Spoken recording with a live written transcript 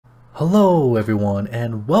Hello everyone,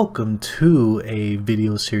 and welcome to a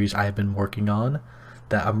video series I've been working on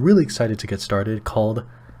that I'm really excited to get started, called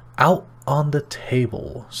Out on the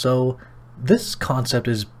Table. So this concept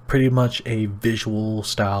is pretty much a visual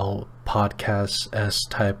style podcast-esque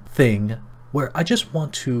type thing where I just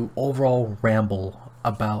want to overall ramble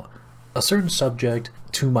about a certain subject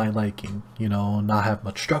to my liking, not have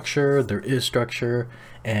much structure. There is structure,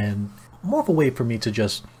 and more of a way for me to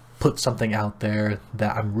just put something out there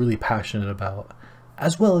that I'm really passionate about,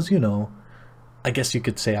 as well as, I guess you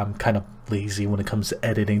could say I'm kind of lazy when it comes to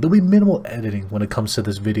editing. There'll be minimal editing when it comes to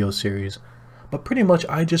this video series, but pretty much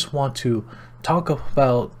I just want to talk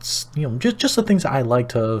about, just the things that I like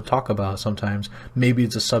to talk about sometimes. Maybe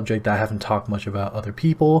it's a subject that I haven't talked much about other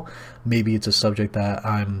people. Maybe it's a subject that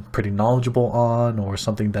I'm pretty knowledgeable on, or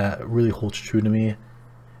something that really holds true to me.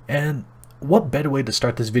 And what better way to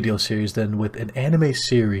start this video series than with an anime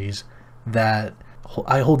series that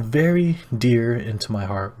I hold very dear into my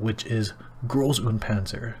heart, which is und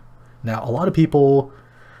Panzer. Now, a lot of people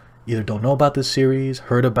either don't know about this series,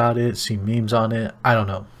 heard about it, seen memes on it, I don't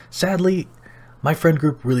know. Sadly, my friend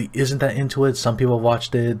group really isn't that into it. Some people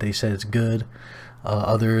watched it, they said it's good.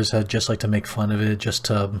 Others had just like to make fun of it, just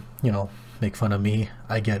to, make fun of me.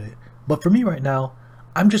 I get it. But for me right now,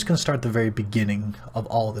 I'm just going to start the very beginning of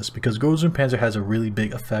all this, because und Panzer has a really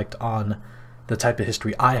big effect on the type of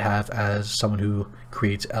history I have as someone who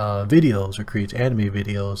creates videos or creates anime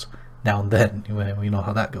videos now and then. We know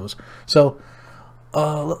how that goes. So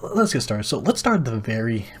let's get started. So let's start at the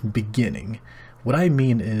very beginning. What I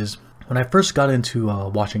mean is, when I first got into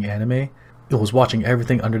watching anime, it was watching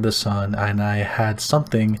everything under the sun, and I had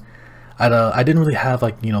something I didn't really have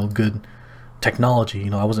good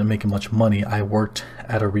technology. I wasn't making much money. I worked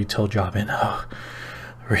at a retail job, and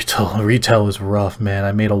retail is rough, man.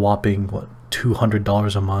 I made a whopping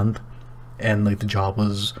 $200 a month, and the job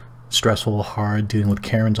was stressful, hard, dealing with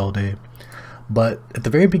Karens all day. But at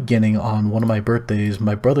the very beginning, on one of my birthdays,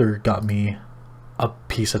 my brother got me a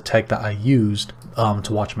piece of tech that I used to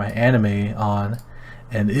watch my anime on,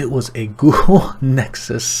 and it was a Google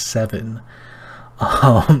Nexus 7.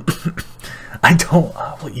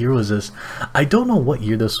 What year was this? I don't know what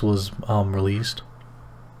year this was released,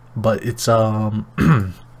 but it's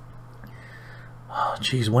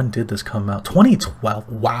geez, when did this come out? 2012.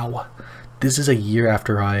 Wow, this is a year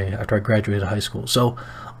after I graduated high school. So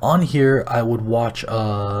on here I would watch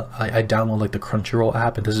I download the Crunchyroll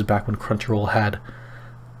app, and this is back when Crunchyroll had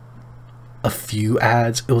a few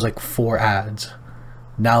ads. It was 4 ads.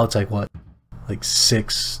 Now it's what,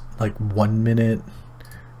 6 1 minute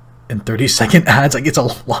and 30-second ads. It's a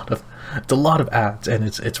lot of ads, and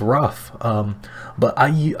it's rough. But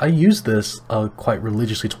I use this quite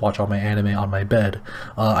religiously to watch all my anime on my bed.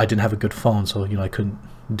 I didn't have a good phone, so I couldn't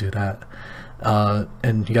do that.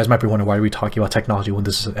 And you guys might be wondering, why are we talking about technology when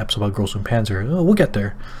this is an episode about und Panzer? We'll get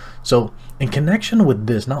there. So in connection with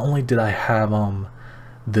this, not only did I have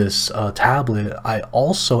this tablet, I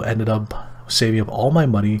also ended up saving up all my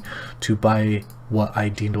money to buy what I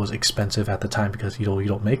deemed was expensive at the time, because you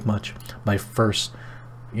don't make much. My first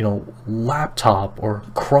laptop or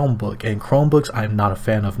Chromebook, and Chromebooks I'm not a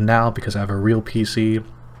fan of now because I have a real PC.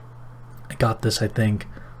 I got this, I think,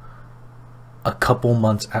 a couple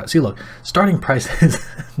months out. See, look, starting price is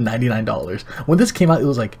 $99. When this came out, it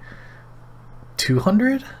was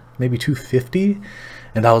 $200, maybe $250,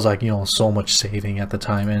 and that was so much saving at the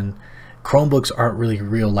time. And Chromebooks aren't really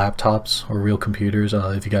real laptops or real computers.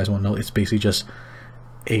 If you guys want to know, it's basically just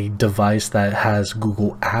a device that has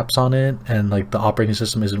Google apps on it, and the operating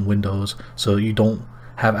system isn't Windows, so you don't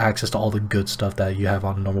have access to all the good stuff that you have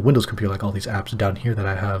on a normal Windows computer, like all these apps down here that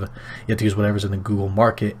I have. You have to use whatever's in the Google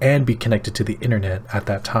market and be connected to the internet at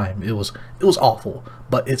that time. It was awful,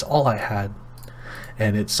 but it's all I had,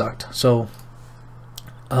 and it sucked. So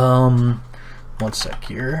one sec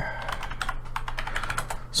here.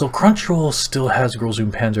 So Crunchyroll still has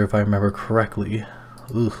und Panzer, if I remember correctly.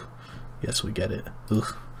 Ugh. Yes, we get it.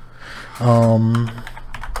 Ugh.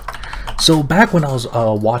 So back when I was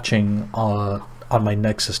watching on my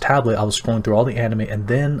Nexus tablet, I was scrolling through all the anime, and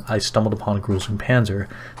then I stumbled upon und Panzer.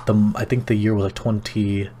 I think the year was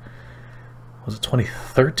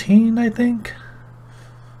 2013, I think?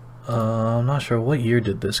 I'm not sure. What year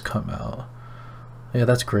did this come out? Yeah,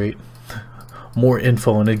 that's great. More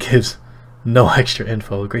info, and it gives no extra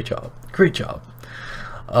info. Great job. Great job.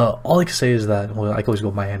 All I can say is that, well, I can always go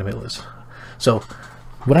my anime list. So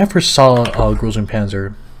when I first saw und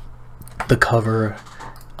Panzer, the cover,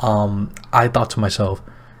 I thought to myself,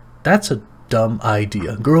 that's a dumb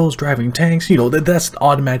idea. Girls driving tanks, that's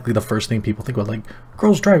automatically the first thing people think about.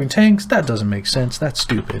 Girls driving tanks, that doesn't make sense, that's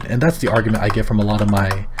stupid. And that's the argument I get from a lot of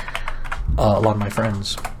my a lot of my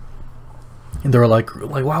friends. And they were like,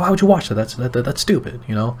 why would you watch that? That's stupid,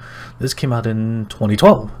 you know. This came out in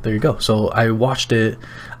 2012. There you go. So I watched it,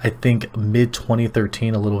 I think mid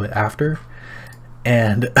 2013, a little bit after.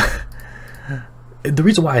 And the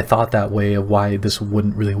reason why I thought that way of why this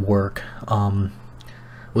wouldn't really work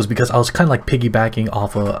was because I was kind of like piggybacking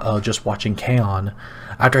off of just watching K-On!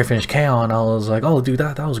 After I finished K-On!, I was like, oh dude,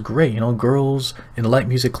 that was great, you know, girls in a light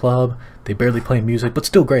music club, they barely play music, but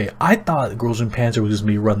still great. I thought Girls und Panzer was going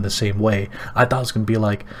to be run the same way. I thought it was going to be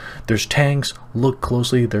like, there's tanks, look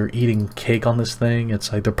closely, they're eating cake on this thing.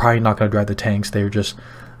 It's like they're probably not going to drive the tanks, they're just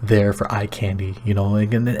there for eye candy, you know.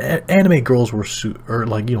 And anime girls were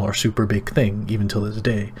are super big thing even till this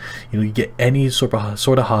day. You know, you get any sort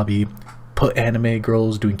of hobby, put anime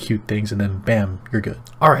girls doing cute things, and then bam, you're good.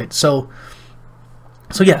 All right, so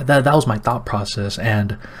yeah, that was my thought process,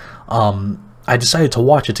 and I decided to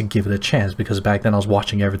watch it to give it a chance, because back then I was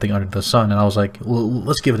watching everything under the sun, and I was like, well,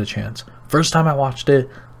 let's give it a chance. First time I watched it,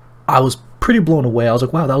 I was pretty blown away. I was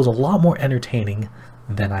like, wow, that was a lot more entertaining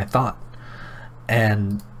than I thought.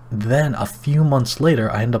 And then a few months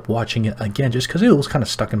later, I ended up watching it again just because it was kind of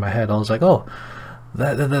stuck in my head. I was like, oh,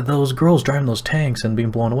 those girls driving those tanks and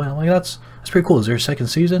being blown away. I'm like, that's pretty cool. Is there a second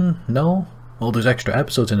season? No. Well, there's extra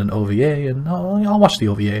episodes in an OVA, and I'll watch the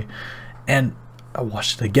OVA. And I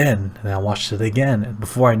watched it again, and I watched it again, and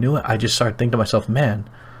before I knew it, I just started thinking to myself, man,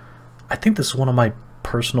 I think this is one of my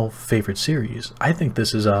personal favorite series. I think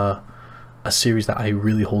this is a series that I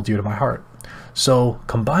really hold dear to my heart. So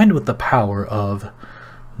combined with the power of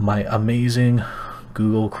my amazing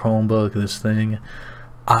Google Chromebook, this thing,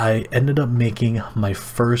 I ended up making my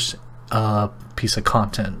first piece of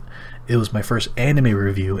content. It was my first anime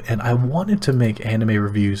review, and I wanted to make anime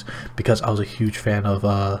reviews because I was a huge fan of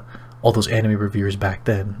all those anime reviewers back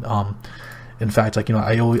then. In fact, like, you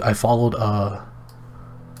know, I followed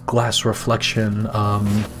Glass Reflection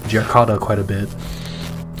Giacata quite a bit.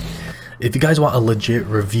 If you guys want a legit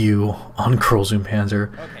review on Girls und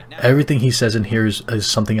Panzer, everything he says in here is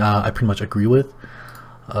something I pretty much agree with.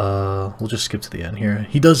 We'll just skip to the end here.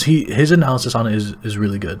 His analysis on it is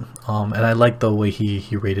really good, and I like the way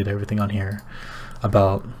he rated everything on here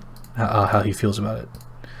about how he feels about it.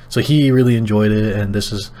 So he really enjoyed it, and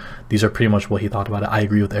these are pretty much what he thought about it. I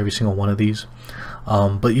agree with every single one of these,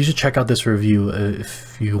 but you should check out this review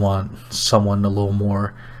if you want someone a little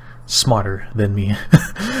more smarter than me,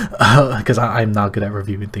 because I'm not good at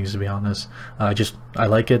reviewing things, to be honest. I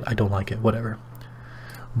like it, I don't like it, whatever.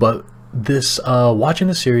 But this watching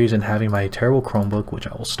the series and having my terrible Chromebook, which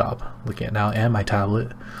I will stop looking at now, and my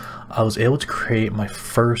tablet, I was able to create my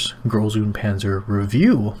first Girls und Panzer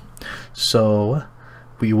review. So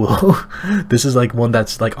we will this is like one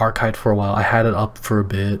that's like archived for a while. I had it up for a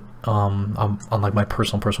bit on like my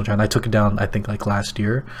personal channel. I took it down, I think, like last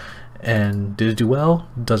year. And did it do well?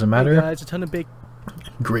 Doesn't matter. Hey guys, a ton of big.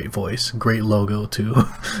 Great voice, great logo too.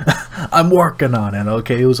 I'm working on it.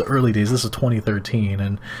 Okay, it was early days. This is 2013,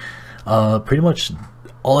 and pretty much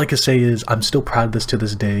all I can say is I'm still proud of this to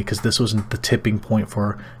this day, because this wasn't the tipping point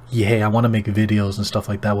for, yeah, I want to make videos and stuff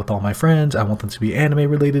like that with all my friends. I want them to be anime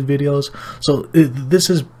related videos. So this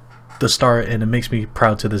is the start, and it makes me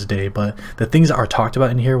proud to this day. But the things that are talked about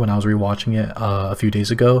in here when I was rewatching it a few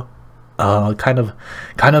days ago, kind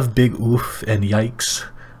of big oof and yikes.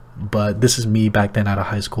 But this is me back then out of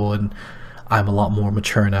high school, and I'm a lot more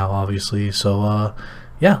mature now, obviously. So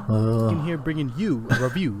yeah, in here bringing you a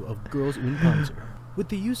review of Girls und Panzer. With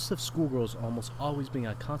the use of schoolgirls almost always being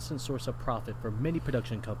a constant source of profit for many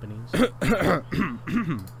production companies.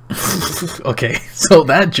 Okay, so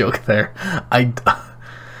that joke there,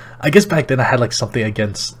 I guess back then I had like something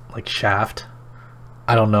against like Shaft.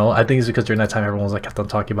 I don't know. I think it's because during that time everyone was like kept on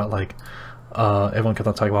talking about like everyone kept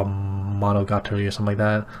on talking about Monogatari or something like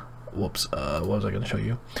that. Whoops, what was I going to show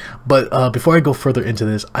you? But before I go further into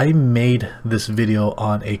this, I made this video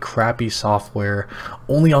on a crappy software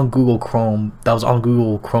only on Google Chrome, that was on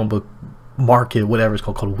Google Chromebook Market, whatever it's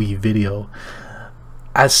called Wii Video.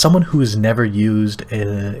 As someone who has never used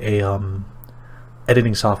a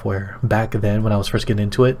editing software back then when I was first getting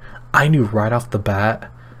into it, I knew right off the bat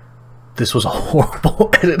this was a horrible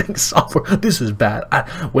editing software. This is bad.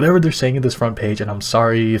 Whatever they're saying in this front page, and I'm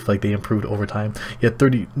sorry if like they improved over time. Yeah,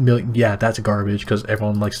 30 million. Yeah, that's garbage because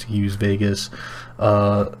everyone likes to use Vegas,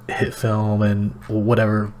 Hit Film, and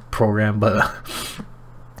whatever program. But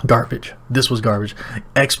garbage. This was garbage.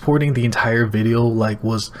 Exporting the entire video like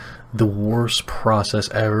was the worst process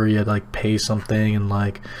ever. You had to like pay something and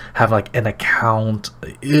like have like an account.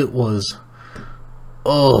 It was,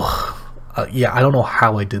 oh. Yeah, I don't know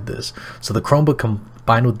how I did this. So the Chromebook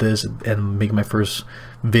combined with this and making my first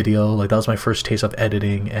video, like that was my first taste of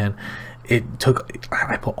editing, and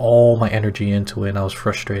I put all my energy into it, and I was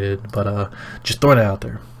frustrated, but just throwing it out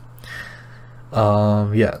there.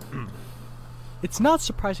 Yeah. It's not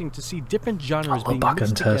surprising to see different genres being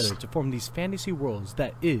mixed together to form these fantasy worlds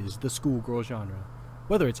that is the schoolgirl genre.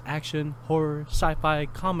 Whether it's action, horror, sci-fi,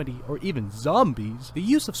 comedy, or even zombies, the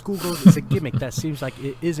use of schoolgirls is a gimmick that seems like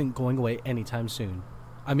it isn't going away anytime soon.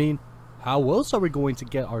 I mean, how else are we going to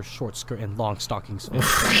get our short skirt and long stockings fit?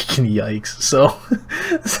 Freaking yikes. So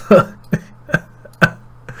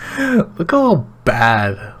look how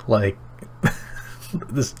bad, like,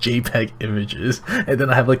 this JPEG image is, and then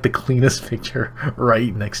I have like the cleanest picture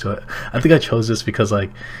right next to it. I think I chose this because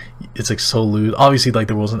like it's like so lewd. Obviously, like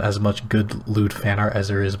there wasn't as much good lewd fan art as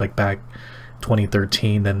there is like back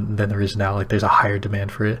 2013 than there is now. Like there's a higher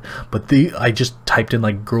demand for it. But I just typed in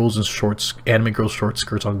like anime girls short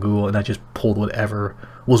skirts on Google, and I just pulled whatever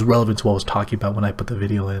was relevant to what I was talking about when I put the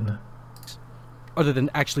video in. Other than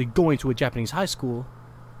actually going to a Japanese high school,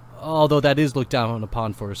 although that is looked down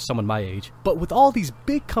upon for someone my age. But with all these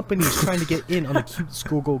big companies trying to get in on the cute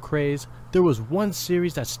schoolgirl craze, there was one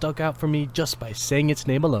series that stuck out for me just by saying its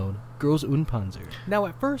name alone, Girls und Panzer. Now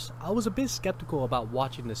at first, I was a bit skeptical about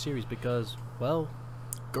watching the series because, well,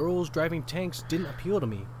 girls driving tanks didn't appeal to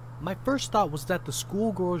me. My first thought was that the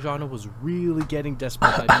schoolgirl genre was really getting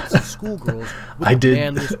desperate by mixing schoolgirls with I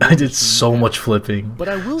did so much flipping. But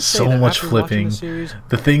I will say so that much after flipping. The series,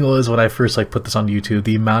 the thing was, when I first like put this on YouTube,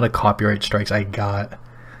 the amount of copyright strikes I got,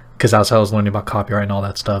 because that's how I was learning about copyright and all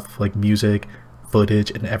that stuff, like music,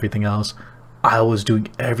 footage, and everything else. I was doing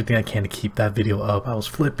everything I can to keep that video up. I was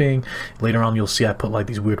flipping. Later on, you'll see I put like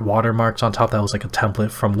these weird watermarks on top. That was like a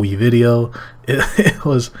template from Wii Video. It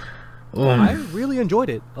was. I really enjoyed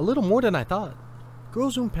it, a little more than I thought.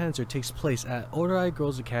 Girls und Panzer takes place at Orai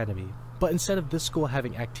Girls Academy, but instead of this school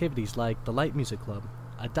having activities like the Light Music Club,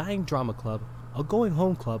 a dying drama club, a going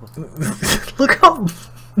home club... Look how...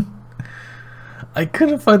 I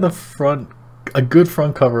couldn't find a good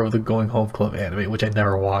front cover of the Going Home Club anime, which I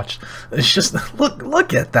never watched. It's just,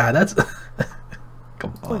 look at that, that's...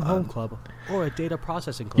 Come on. Going home club, or a data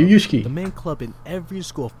processing club. Yuyushiki. The main club in every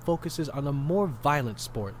school focuses on a more violent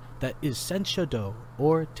sport that is Senshado,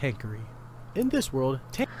 or tankery. In this world,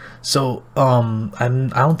 so I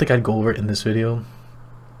don't think I'd go over it in this video,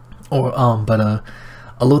 or but a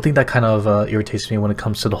little thing that kind of irritates me when it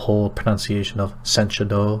comes to the whole pronunciation of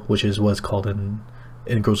Senshado, which is what it's called in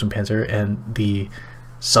Girls und Panzer, and the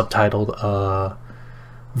subtitled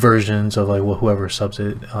versions of like whoever subs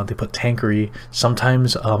it, they put tankery.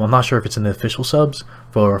 Sometimes I'm not sure if it's in the official subs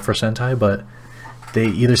for Sentai, but they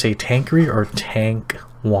either say tankery or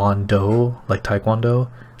taekwondo, like taekwondo.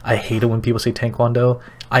 I hate it when people say taekwondo.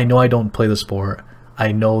 I know I don't play the sport.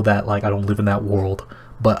 I know that like I don't live in that world,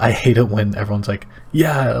 but I hate it when everyone's like,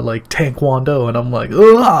 yeah, like taekwondo, and I'm like,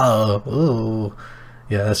 oh,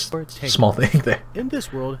 yeah, that's a small thing there. In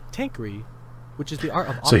this world, tankery, which is the art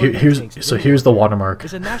of here's the watermark.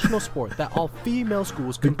 Is a national sport that all female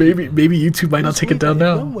schools compete in. Maybe YouTube might not take it down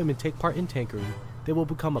now. When women take part in tankery, they will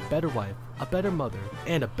become a better wife, a better mother,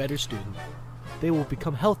 and a better student. They will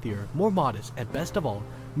become healthier, more modest, and best of all,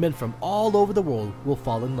 men from all over the world will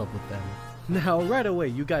fall in love with them. Now, right away,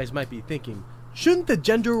 you guys might be thinking, shouldn't the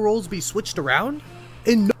gender roles be switched around?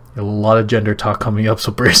 A lot of gender talk coming up,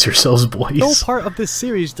 so brace yourselves, boys. No part of this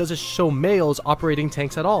series does it show males operating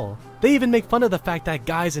tanks at all. They even make fun of the fact that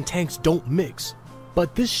guys and tanks don't mix.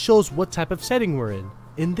 But this shows what type of setting we're in.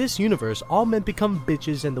 In this universe, all men become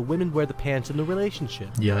bitches and the women wear the pants in the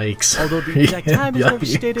relationship. Yikes. Although the exact time is never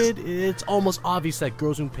stated, it's almost obvious that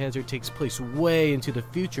Girls und Panzer takes place way into the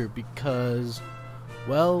future because,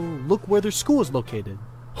 well, look where their school is located.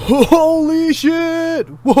 Holy shit!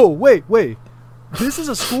 Whoa, wait. This is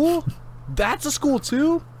a school? That's a school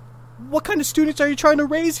too? What kind of students are you trying to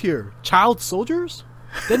raise here? Child soldiers?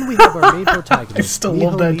 Then we have our main protagonist, I still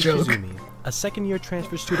love that joke. Shizumi, a second-year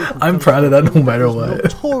transfer student. I'm proud of that no matter what.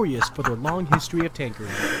 Notorious for their long history of tankery.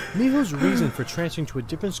 Miho's reason for transferring to a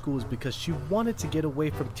different school is because she wanted to get away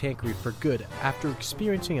from tankery for good after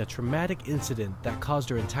experiencing a traumatic incident that caused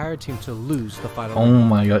her entire team to lose the final. Oh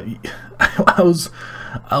my god, I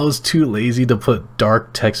was too lazy to put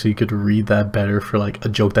dark text so you could read that better for like a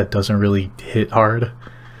joke that doesn't really hit hard.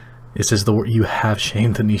 It says the word "you have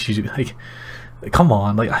shamed the Nishi." Like, come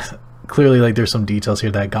on, like. Clearly, like, there's some details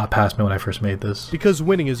here that got past me when I first made this. Because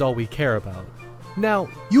winning is all we care about. Now,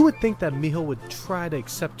 you would think that Miho would try to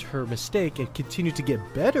accept her mistake and continue to get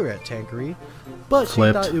better at tankery, but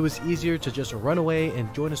she thought it was easier to just run away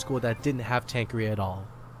and join a school that didn't have tankery at all.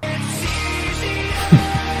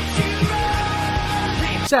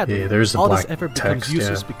 Sadly, Yeah, there's the all black this effort text, becomes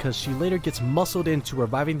useless yeah. because she later gets muscled into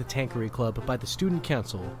reviving the Tankery Club by the student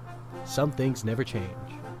council. Some things never change.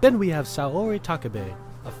 Then we have Saori Takabe,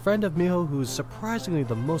 a friend of Miho who is surprisingly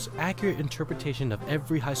the most accurate interpretation of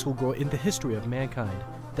every high school girl in the history of mankind.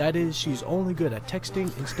 That is, she's only good at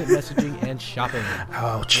texting, instant messaging, and shopping.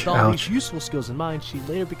 Ouch, With all ouch. these useful skills in mind, she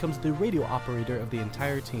later becomes the radio operator of the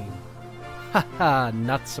entire team. Haha,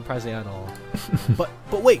 not surprising at all.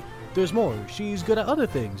 But wait, there's more. She's good at other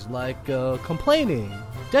things, like complaining,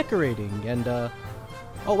 decorating, and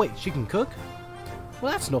oh wait, she can cook?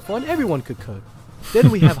 Well, that's no fun. Everyone could cook. Then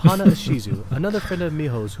we have Hana Ishizu, another friend of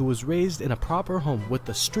Miho's who was raised in a proper home with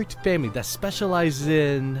a strict family that specializes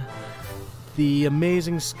in the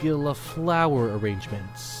amazing skill of flower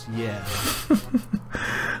arrangements. Yeah.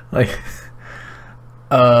 Like,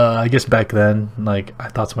 I guess back then, like, I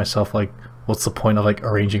thought to myself, like, what's the point of, like,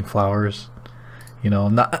 arranging flowers? You know,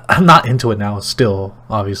 I'm not into it now still,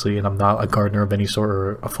 obviously, and I'm not a gardener of any sort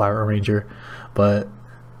or a flower arranger, but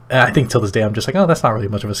I think till this day I'm just like, oh, that's not really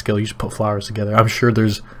much of a skill. You just put flowers together. I'm sure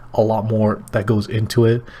there's a lot more that goes into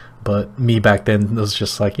it, but me back then was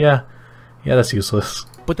just like, yeah, that's useless.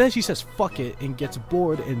 But then she says fuck it and gets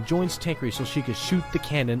bored and joins Tankery so she can shoot the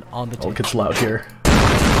cannon on the tank. Oh, it gets loud here.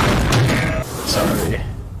 Sorry.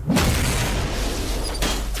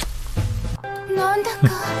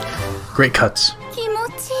 Great cuts.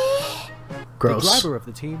 Gross. The driver of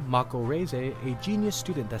the team, Mako Reize, a genius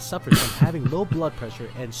student that suffers from having low blood pressure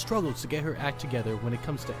and struggles to get her act together when it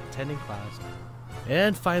comes to attending class.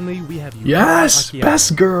 And finally, we have Yukari Yes! Akiyama,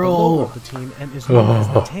 Best girl! the logo of the team and is known as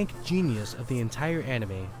the tank genius of the entire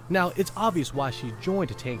anime. Now, it's obvious why she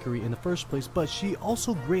joined Tankery in the first place, but she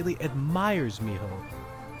also greatly admires Miho.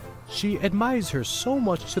 She admires her so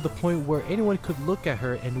much to the point where anyone could look at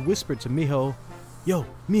her and whisper to Miho, "Yo,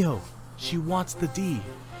 Miho, she wants the D."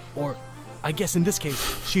 Or, I guess in this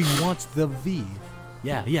case, she wants the V.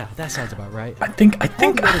 Yeah, that sounds about right. I think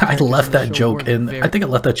I left that joke in. I think I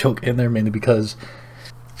left that joke in there mainly because,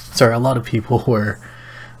 sorry, a lot of people were,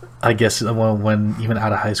 I guess, when even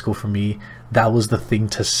out of high school for me, that was the thing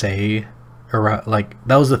to say, around like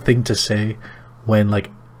that was the thing to say when like,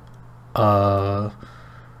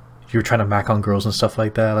 you're trying to mac on girls and stuff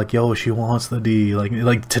like that. Like, yo, she wants the D.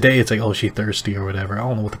 Like today it's like, oh, she thirsty or whatever. I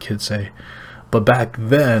don't know what the kids say, but back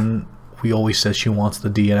then we always said she wants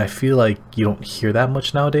the D, and I feel like you don't hear that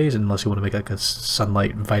much nowadays unless you want to make like a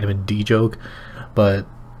sunlight vitamin D joke. But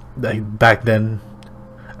like, back then,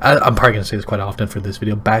 I'm probably gonna say this quite often for this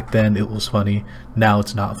video. Back then it was funny. Now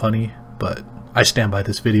it's not funny, but I stand by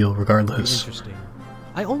this video regardless. Interesting.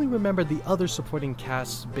 I only remember the other supporting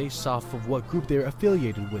casts based off of what group they're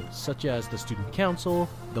affiliated with, such as the student council,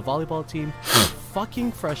 the volleyball team,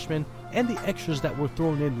 fucking freshmen, and the extras that were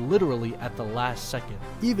thrown in literally at the last second,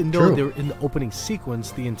 even though they were in the opening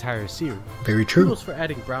sequence the entire series. Very true. Kudos for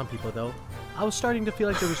adding brown people though. I was starting to feel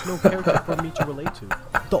like there was no character for me to relate to.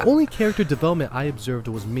 The only character development I observed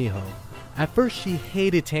was Miho. At first she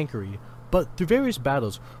hated Tankery, but through various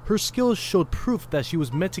battles, her skills showed proof that she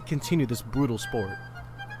was meant to continue this brutal sport.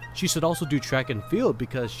 She should also do track and field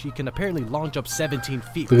because she can apparently long jump 17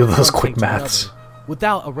 feet. Look at from those one quick thing to maths. another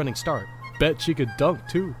without a running start. Bet she could dunk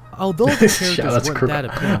too. Although the characters weren't that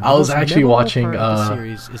appealing, I was the most actually memorable watching, part of the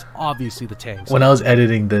series is obviously the tanks. When I was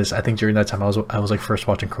editing this, I think during that time I was like first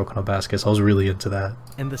watching Crocono Basket, so I was really into that.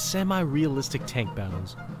 And the semi-realistic tank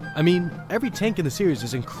battles. I mean, every tank in the series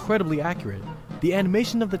is incredibly accurate. The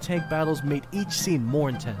animation of the tank battles made each scene more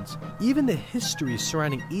intense. Even the history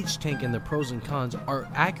surrounding each tank and their pros and cons are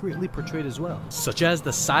accurately portrayed as well, such as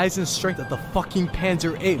the size and strength of the fucking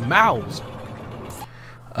Panzer 8 Maus.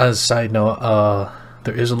 As a side note,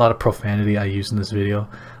 there is a lot of profanity I use in this video.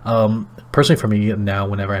 Personally for me now,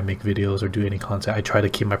 whenever I make videos or do any content, I try to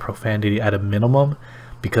keep my profanity at a minimum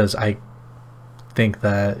because I think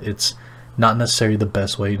that it's not necessarily the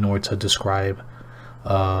best way in order to describe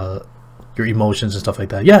your emotions and stuff like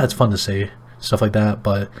that. Yeah, it's fun to say stuff like that,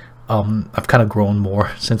 but I've kind of grown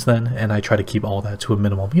more since then, and I try to keep all that to a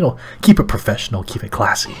minimum. You know, keep it professional, keep it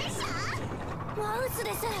classy.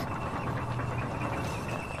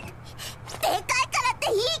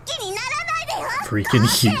 Freaking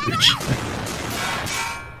huge.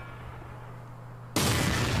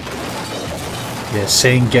 Yeah,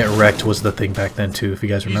 saying get wrecked was the thing back then too, if you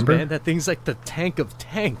guys remember. Man, that thing's like the tank of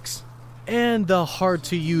tanks. And the hard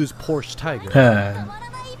to use Porsche Tiger.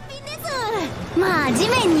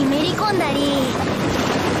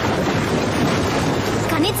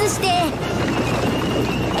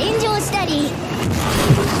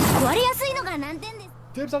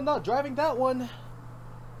 Dibs, I'm not driving that one.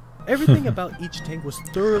 Everything about each tank was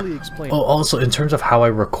thoroughly explained. Oh, also in terms of how I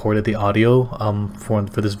recorded the audio for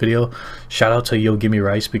this video, shout out to Yo Gimme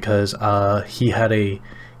Rice, because he had a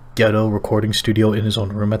ghetto recording studio in his own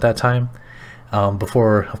room at that time.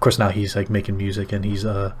 Before, of course, now he's like making music and he's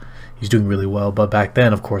doing really well, but back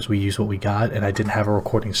then, of course, we used what we got, and I didn't have a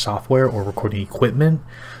recording software or recording equipment,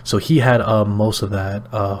 so he had most of that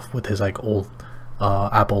with his like old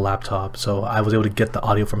Apple laptop, so I was able to get the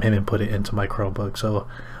audio from him and put it into my Chromebook. So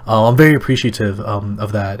I'm very appreciative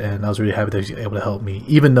of that, and I was really happy that he was able to help me.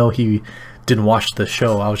 Even though he didn't watch the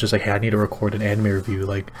show, I was just like, hey, I need to record an anime review,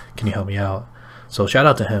 like, can you help me out? So shout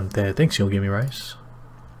out to him. Thanks, You'll Give Me Rice.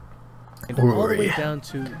 And all the way down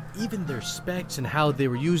to even their specs and how they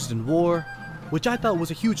were used in war, which I thought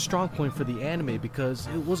was a huge strong point for the anime, because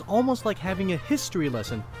it was almost like having a history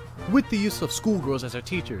lesson with the use of schoolgirls as our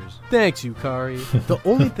teachers. Thanks, Yukari. The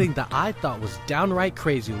only thing that I thought was downright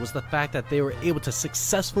crazy was the fact that they were able to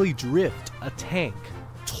successfully drift a tank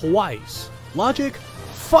twice. Logic?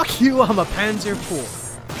 Fuck you, I'm a Panzer IV.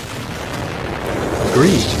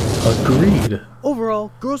 Agreed.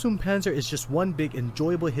 Overall, Girls und Panzer is just one big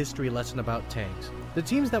enjoyable history lesson about tanks. The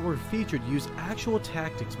teams that were featured used actual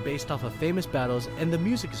tactics based off of famous battles, and the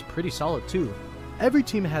music is pretty solid too. Every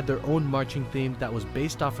team had their own marching theme that was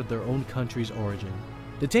based off of their own country's origin.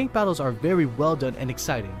 The tank battles are very well done and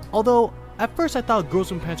exciting. Although, at first I thought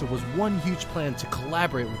Girls und Panzer was one huge plan to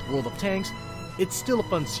collaborate with World of Tanks, it's still a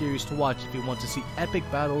fun series to watch if you want to see epic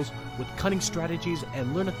battles with cunning strategies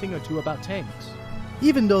and learn a thing or two about tanks.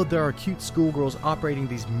 Even though there are cute schoolgirls operating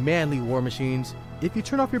these manly war machines, if you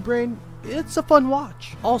turn off your brain, it's a fun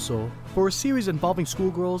watch. Also, for a series involving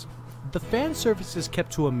schoolgirls, the fan service is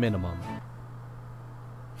kept to a minimum.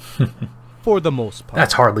 For the most part.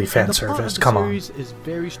 That's hardly fan service, come on. The series is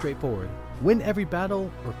very straightforward. Win every battle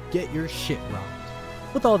or get your shit rocked.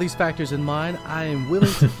 With all these factors in mind, I am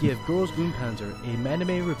willing to give Girls und Panzer a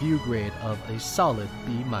anime review grade of a solid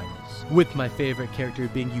B-, with my favorite character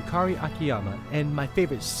being Yukari Akiyama, and my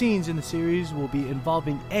favorite scenes in the series will be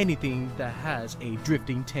involving anything that has a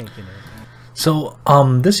drifting tank in it. So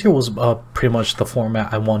this year was pretty much the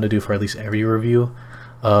format I wanted to do for at least every review,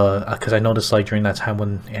 because I noticed like during that time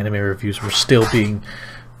when anime reviews are still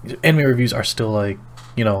like,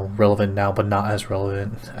 you know, relevant now, but not as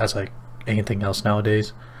relevant as like anything else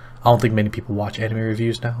nowadays. I don't think many people watch anime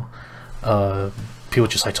reviews now. People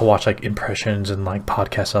just like to watch like impressions and like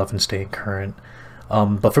podcast stuff and stay current.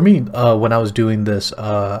 But for me, when I was doing this,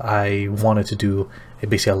 I wanted to do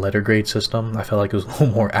basically a letter grade system. I felt like it was a little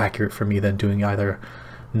more accurate for me than doing either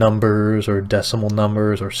numbers or decimal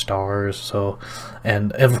numbers or stars. So,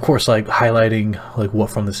 and of course, like highlighting like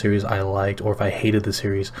what from the series I liked, or if I hated the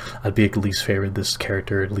series, I'd be like least favorite this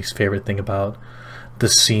character, least favorite thing about the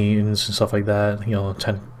scenes and stuff like that. You know,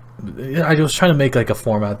 I was trying to make like a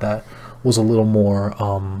format that was a little more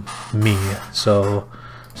me. So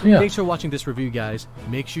yeah. Thanks for watching this review, guys.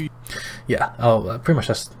 Make sure you... Yeah. Oh, pretty much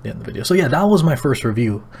that's the end of the video. So yeah, that was my first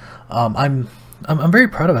review. I'm very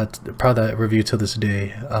proud of that review to this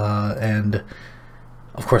day. And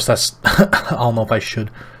of course, that's I don't know if I should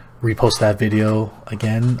repost that video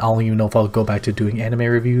again. I don't even know if I'll go back to doing anime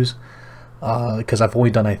reviews, because I've only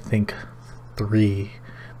done, I think, 3.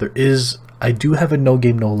 I do have a No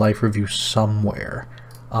Game No Life review somewhere.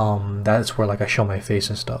 That's where like I show my face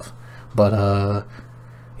and stuff. But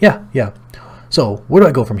yeah. So where do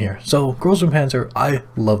I go from here? So Girls und Panzer, I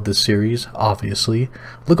love this series, obviously.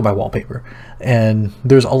 Look at my wallpaper. And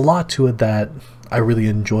there's a lot to it that I really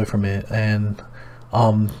enjoy from it. And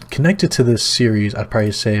connected to this series, I'd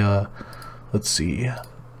probably say, let's see,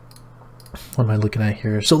 what am I looking at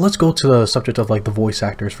here? So let's go to the subject of like the voice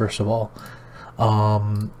actors first of all.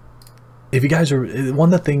 If you guys are,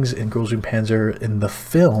 one of the things in Girls und Panzer in the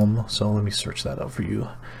film, so let me search that up for you.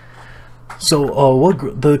 So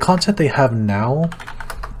what the content they have now,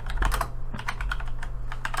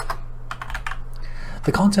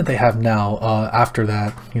 after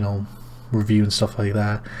that, you know, review and stuff like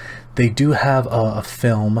that, they do have a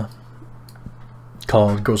film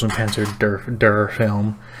called Girls und Panzer der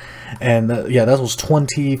Film, and yeah, that was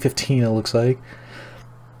 2015 it looks like.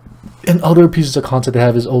 And other pieces of content they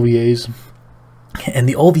have is OVAs, and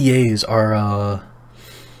the OVAs are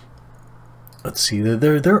let's see,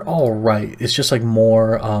 they're all right. It's just like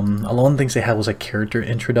more a lot of the things they had was like character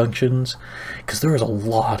introductions, because there was a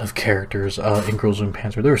lot of characters in Girls und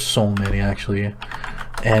Panzer. There were so many actually,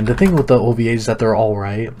 and the thing with the OVAs is that they're all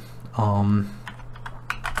right.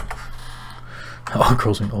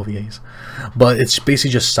 Girls and OVAs, but it's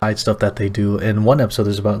basically just side stuff that they do. In one episode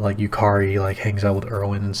there's about like Yukari like hangs out with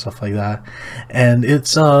Erwin and stuff like that, and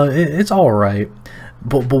it's all right.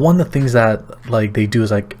 But one of the things that like they do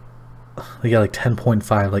is like they got like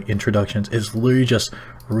 10.5 like introductions. It's literally just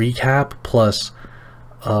recap plus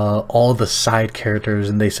all the side characters,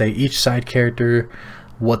 and they say each side character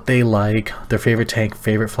what they like, their favorite tank,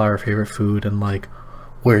 favorite flower, favorite food, and like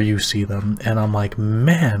where you see them. And I'm like,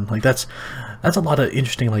 man, like that's a lot of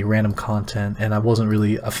interesting like random content, and I wasn't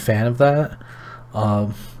really a fan of that.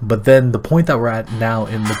 But then the point that we're at now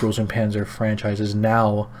in the und Panzer franchise is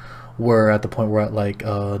now we're at the point we're at like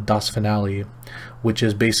Das Finale, which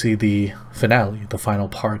is basically the finale, the final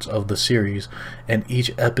parts of the series, and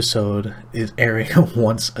each episode is airing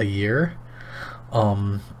once a year.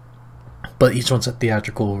 But each one's a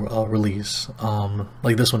theatrical release.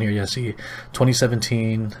 Like this one here, yeah, see,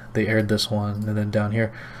 2017 they aired this one, and then down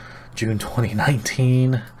here, June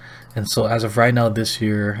 2019. And so as of right now, this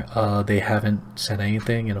year, they haven't said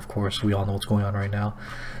anything, and of course we all know what's going on right now.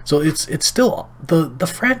 So it's still, the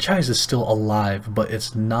franchise is still alive, but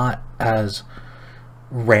it's not as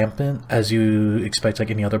rampant as you expect like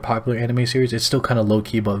any other popular anime series. It's still kind of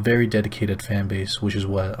low-key, but very dedicated fan base, which is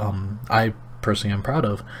what I personally am proud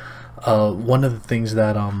of. One of the things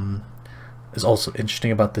that is also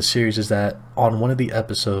interesting about this series is that on one of the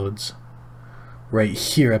episodes, right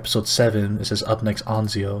here, episode 7, it says up next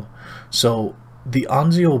Anzio. So the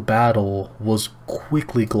Anzio battle was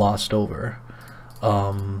quickly glossed over.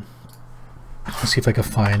 Let's see if I can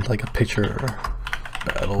find like a picture.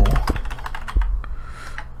 Battle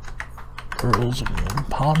Girls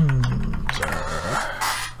Panzer.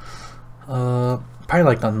 Probably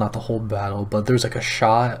like not the whole battle, but there's like a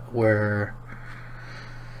shot where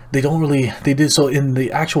they don't really, they did so in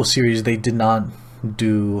the actual series they did not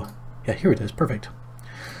do. Yeah, here it is, perfect.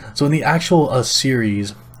 So in the actual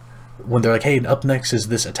series, when they're like, hey, up next is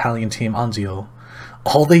this Italian team Anzio,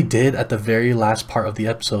 all they did at the very last part of the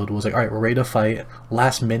episode was like, all right, we're ready to fight.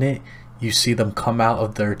 Last minute, you see them come out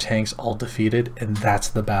of their tanks all defeated, and that's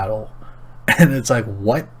the battle. And it's like,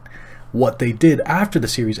 what? What they did after the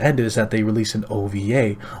series ended is that they released an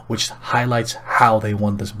OVA, which highlights how they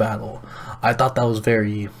won this battle. I thought that was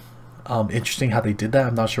very interesting how they did that.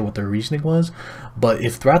 I'm not sure what their reasoning was, but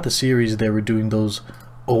if throughout the series they were doing those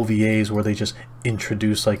OVAs where they just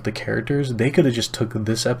introduce like the characters, they could have just took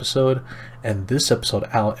this episode and this episode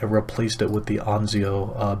out and replaced it with the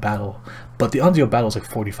Anzio battle. But the Anzio battle is like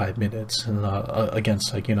 45 minutes, and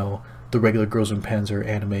against like, you know, the regular und Panzer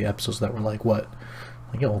anime episodes that were like what,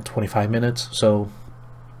 like, you know, 25 minutes. So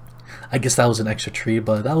I guess that was an extra treat,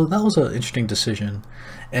 but that was an interesting decision.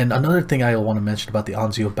 And another thing I want to mention about the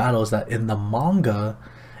Anzio battle is that in the manga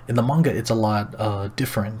it's a lot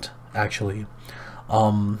different actually.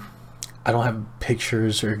 I don't have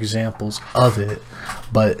pictures or examples of it,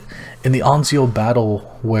 but in the Anzio battle,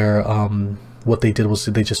 where what they did was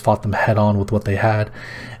they just fought them head on with what they had,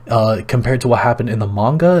 compared to what happened in the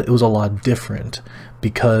manga, it was a lot different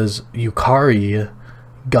because Yukari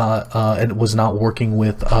got and was not working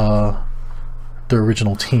with the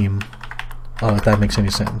original team, if that makes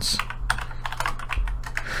any sense.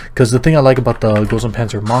 Because the thing I like about the und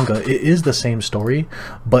Panzer manga, it is the same story,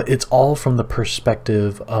 but it's all from the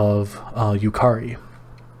perspective of Yukari.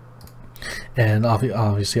 And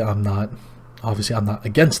obviously I'm not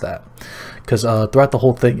against that, because throughout the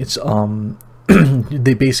whole thing, it's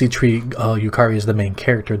they basically treat Yukari as the main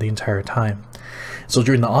character the entire time. So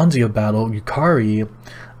during the Anzio battle, Yukari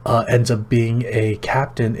ends up being a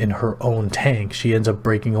captain in her own tank. She ends up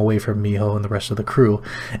breaking away from Miho and the rest of the crew,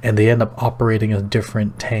 and they end up operating a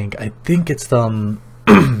different tank. I think it's the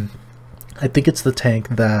I think it's the tank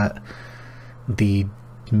that the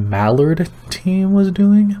Mallard team was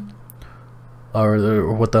doing,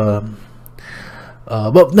 or what the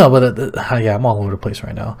yeah, I'm all over the place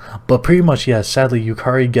right now. But pretty much, yeah, sadly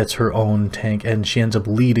Yukari gets her own tank, and she ends up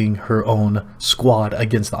leading her own squad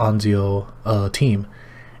against the Anzio team.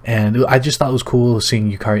 And I just thought it was cool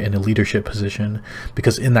seeing Yukari in a leadership position,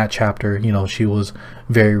 because in that chapter, you know, she was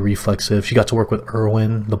very reflexive. She got to work with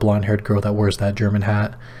Erwin, the blonde-haired girl that wears that German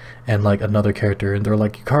hat, and like another character, and they're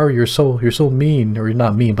like, Yukari, you're so mean, or you're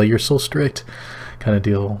not mean, but you're so strict, kind of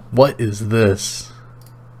deal. What is this?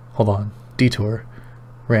 Hold on, detour,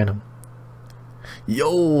 random.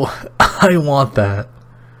 Yo, I want that.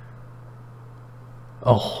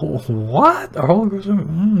 Oh, what?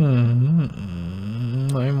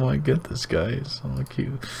 I might get this, guy. So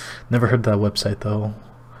cute. Never heard of that website though.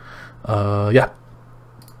 Yeah.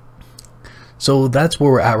 So that's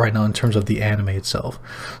where we're at right now in terms of the anime itself.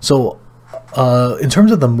 So in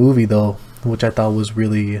terms of the movie though, which I thought was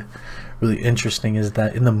really interesting, is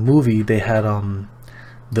that in the movie they had a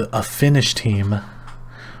Finnish team,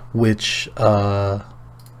 which I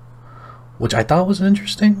thought was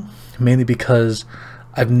interesting, mainly because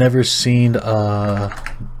I've never seen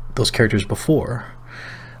those characters before.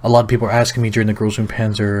 A lot of people are asking me during the Girls und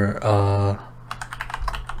Panzer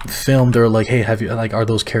film, they're like, hey, have you, like, are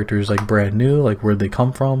those characters like brand new, like where'd they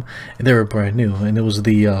come from? And they were brand new, and it was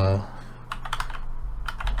the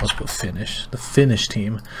let's put the Finnish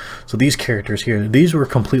team. So these characters here, these were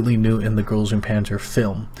completely new in the Girls und Panzer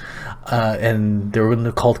film, and they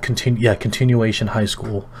were called Continuation High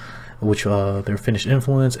School, which they're Finnish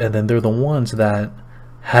influence, and then they're the ones that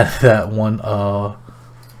had that one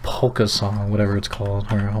polka song, whatever it's called.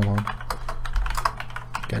 Here, hold on,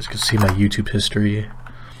 you guys can see my YouTube history.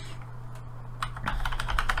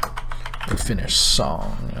 The Finnish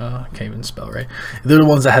song, can't even spell right. They're the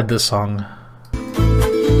ones that had this song.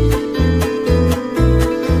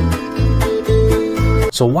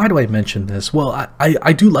 So why do I mention this? Well,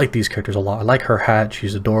 I do like these characters a lot. I like her hat,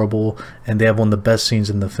 she's adorable, and they have one of the best scenes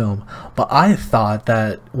in the film. But I thought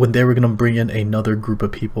that when they were gonna bring in another group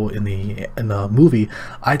of people in the movie,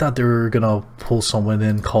 I thought they were gonna pull someone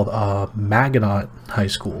in called Maginot High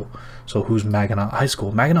School. So who's Maginot High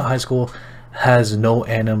School? Maginot High School has no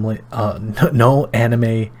anime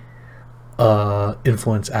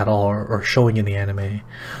influence at all, or showing in the anime.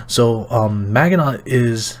 So Maginot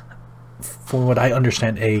is, from what I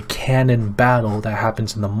understand, a canon battle that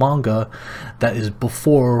happens in the manga that is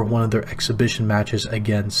before one of their exhibition matches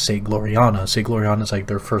against St. Gloriana. St. Gloriana is like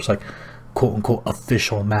their first, like, quote-unquote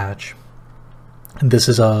official match. And this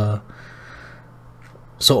is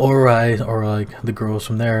so Ori, or like the girls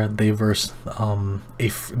from there, they verse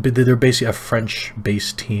they're basically a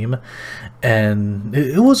French-based team, and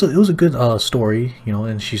it was a good story, you know.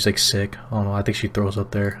 And she's like sick. I don't know. I think she throws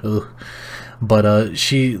up there. Ugh. But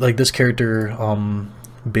she, like, this character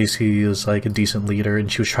basically is like a decent leader,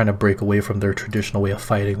 and she was trying to break away from their traditional way of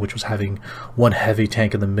fighting, which was having one heavy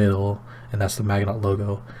tank in the middle, and that's the Maginot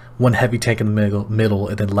logo. One heavy tank in the middle,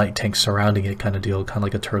 and then light tanks surrounding it, kind of deal, kind of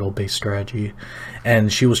like a turtle-based strategy.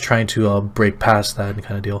 And she was trying to break past that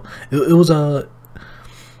kind of deal. It was a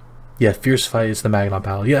fierce fight. It's the Maginot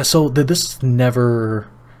battle. Yeah. So this never.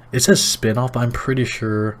 It says spin-off, but I'm pretty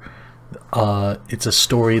sure it's a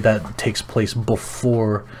story that takes place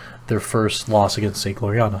before their first loss against St.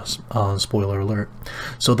 Gloriana. Spoiler alert.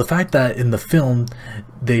 So the fact that in the film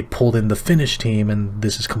they pulled in the Finnish team, and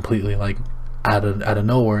this is completely like out of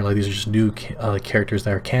nowhere, like these are just new characters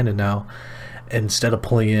that are canon now, instead of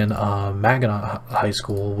pulling in Maginot High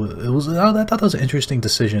School, I thought that was an interesting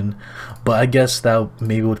decision. But I guess that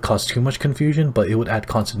maybe would cause too much confusion, but it would add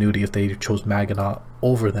continuity if they chose Maginot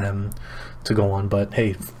over them to go on. But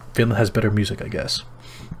hey, Finland has better music, I guess.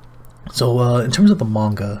 So in terms of the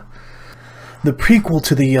manga, the prequel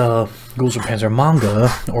to the Girls und Panzer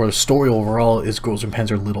manga, or the story overall, is Girls und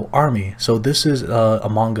Panzer Little Army. So this is a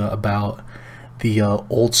manga about the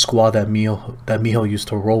old squad that Miho used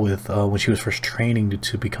to roll with when she was first training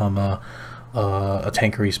to become a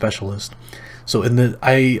tankery specialist. So in the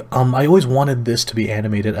I always wanted this to be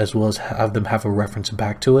animated, as well as have them have a reference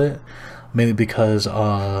back to it, mainly because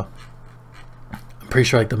I'm pretty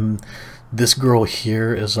sure like this girl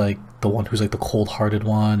here is like the one who's like the cold-hearted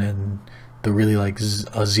one, and the really like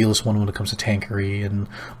a zealous one when it comes to tankery, and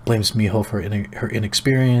blames Miho for her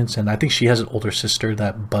inexperience. And I think she has an older sister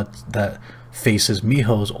that faces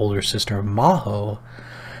Miho's older sister Maho,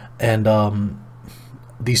 and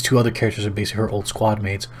these two other characters are basically her old squad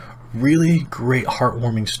mates. Really great,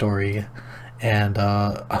 heartwarming story, and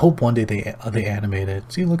I hope one day they animate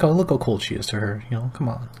it. See, look how cold she is to her. You know, come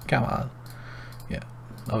on. Yeah,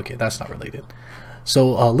 okay, that's not related.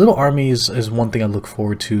 So Little Army is one thing I look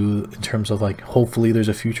forward to in terms of like, hopefully there's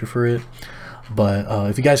a future for it. But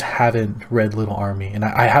if you guys haven't read Little Army, and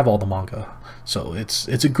I have all the manga, so it's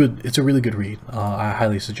a really good read. I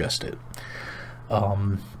highly suggest it.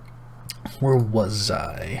 Where was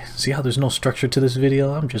I? See how there's no structure to this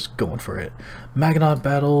video? I'm just going for it. Maginot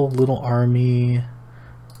battle, Little Army.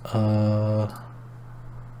 Let's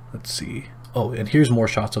see. Oh, and here's more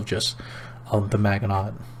shots of just the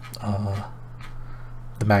Maginot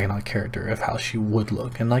character, of how she would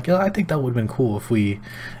look, and like I think that would have been cool if we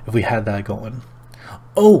had that going.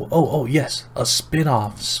 Oh yes, a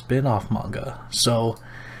spin-off manga. So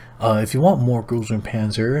if you want more Girls und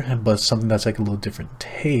Panzer, but something that's like a little different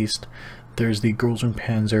taste, there's the Girls und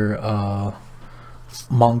Panzer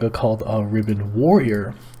manga called Ribbon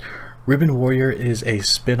Warrior. Ribbon Warrior is a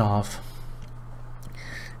spin-off,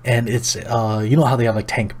 and it's you know how they have like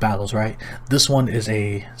tank battles, right? This one is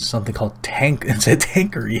something called it's a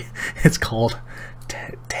tankery. It's called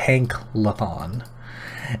Tanklathon,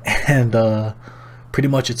 and pretty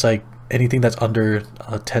much it's like anything that's under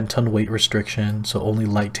a 10-ton weight restriction, so only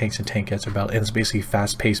light tanks and tankettes are battled, and it's basically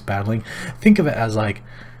fast-paced battling. Think of it as like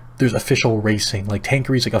there's official racing, like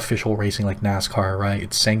tankery is like official racing, like NASCAR, right?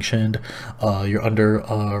 It's sanctioned, you're under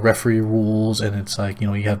referee rules, and it's like, you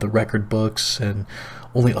know, you have the record books, and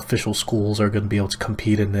only official schools are going to be able to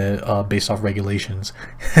compete in it based off regulations.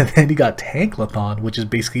 And then you got tanklathon, which is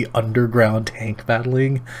basically underground tank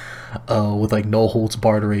battling with like no holds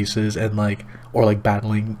barred races, and like, or like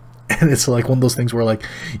battling. And it's like one of those things where like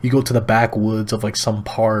you go to the backwoods of like some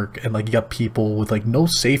park, and like you got people with like no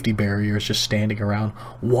safety barriers just standing around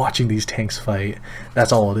watching these tanks fight.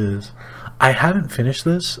 That's all it is. I haven't finished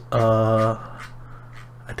this.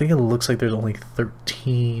 I think it looks like there's only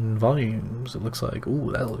 13 volumes. It looks like,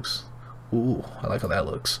 ooh, that looks, ooh, I like how that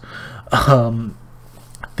looks.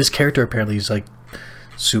 This character apparently is like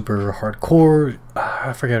super hardcore.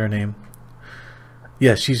 I forget her name.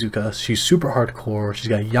 Yeah, Shizuka. She's super hardcore. She's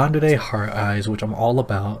got yandere heart eyes, which I'm all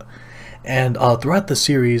about. And throughout the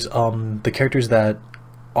series, the characters that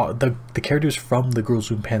the characters from the Girls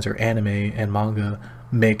und Panzer anime and manga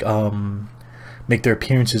make their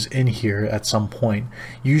appearances in here at some point.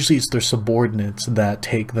 Usually, it's their subordinates that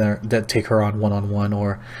take her on one-on-one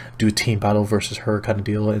or do a team battle versus her kind of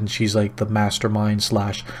deal. And she's like the mastermind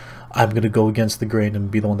slash, I'm gonna go against the grain and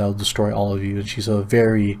be the one that will destroy all of you. And she's a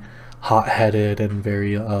very hot-headed and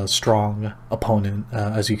very strong opponent,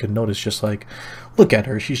 as you can notice. Just like, look at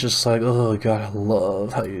her, she's just like, oh god, I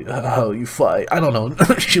love how you fight. I don't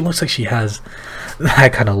know. She looks like she has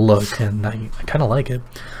that kind of look, and I kind of like it.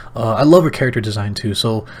 I love her character design too.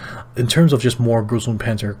 So in terms of just more Girls und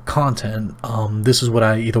Panzer content, this is what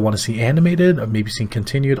I either want to see animated or maybe see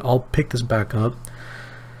continued. I'll pick this back up.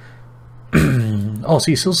 Oh,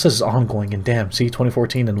 see, it still says it's ongoing, and damn, see,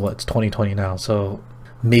 2014 and what, it's 2020 now, so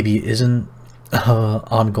maybe it isn't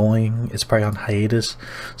ongoing. It's probably on hiatus.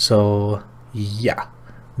 So yeah,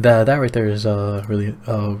 that right there is a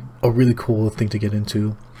really cool thing to get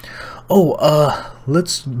into. Oh,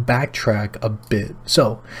 let's backtrack a bit.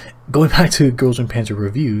 So going back to Girls und Panzer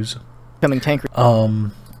reviews,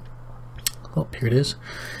 oh, here it is.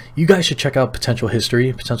 You guys should check out Potential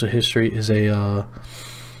History. Potential History is a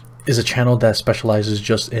channel that specializes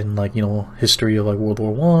just in, like, you know, history of like World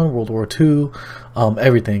War I, World War II,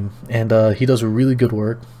 everything. And he does really good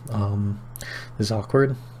work. This is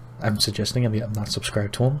awkward. I'm suggesting him. I'm not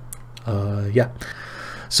subscribed to him. Yeah.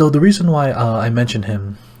 So the reason why I mention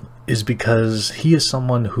him is because he is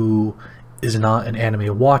someone who is not an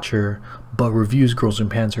anime watcher but reviews Girls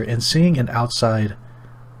und Panzer, and seeing an outside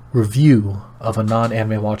review of a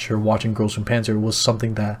non-anime watcher watching Girls und Panzer was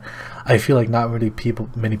something that I feel like not really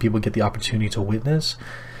many people get the opportunity to witness,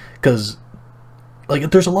 because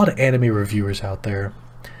like there's a lot of anime reviewers out there,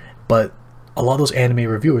 but a lot of those anime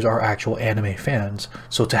reviewers are actual anime fans.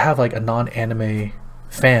 So to have like a non-anime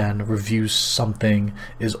fan review something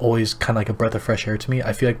is always kind of like a breath of fresh air to me.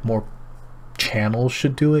 I feel like more channels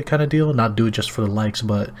should do it, kind of deal, not do it just for the likes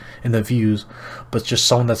but in the views, but just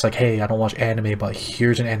someone that's like, hey, I don't watch anime, but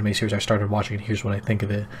here's an anime series I started watching and here's what I think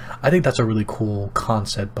of it. I think that's a really cool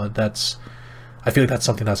concept, but I feel like that's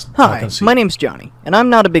something that's Hi, my name's Johnny, and I'm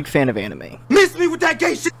not a big fan of anime. Miss me with that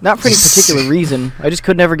gay shit. Not for any particular reason, I just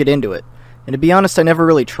could never get into it. And to be honest, I never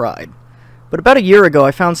really tried. But about a year ago,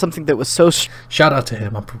 I found something that was so... Shout out to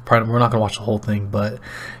him. We're not going to watch the whole thing, but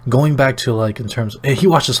going back to, like, in terms... He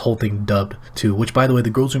watched this whole thing dubbed, too, which, by the way, the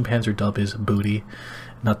Girls und Panzer dub is booty.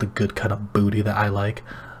 Not the good kind of booty that I like.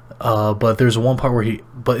 But there's one part where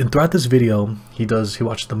throughout this video, he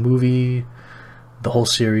watched the movie, the whole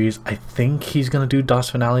series. I think he's going to do DOS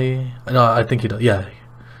Finale. No, I think he does. Yeah.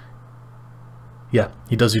 Yeah,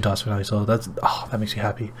 he does do DOS Finale, so that makes me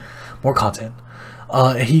happy. More content.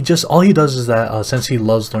 All he does is that since he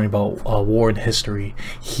loves learning about war and history,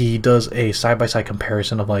 he does a side-by-side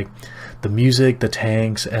comparison of like the music, the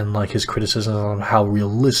tanks, and like his criticism on how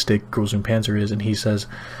realistic Girls und Panzer is. And he says,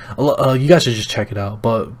 you guys should just check it out.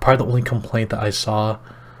 But probably the only complaint that I saw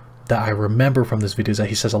that I remember from this video is that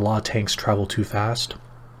he says a lot of tanks travel too fast.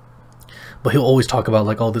 But he'll always talk about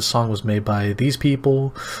like, oh, this song was made by these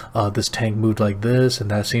people, this tank moved like this, and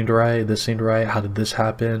that seemed right, this seemed right, how did this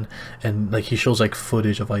happen? And like he shows like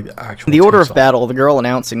footage of like actual In the order of battle, the girl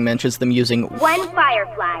announcing mentions them using one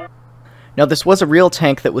Firefly. Now this was a real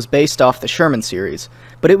tank that was based off the Sherman series,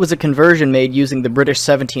 but it was a conversion made using the British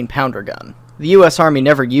 17-pounder gun. The US Army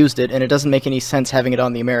never used it, and it doesn't make any sense having it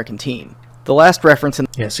on the American team. The last reference in...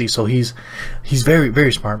 Yeah, see, so he's very,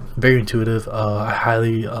 very smart, very intuitive. I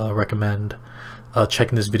highly recommend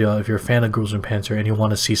checking this video out if you're a fan of Girls und Panzer and you want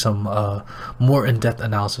to see some more in-depth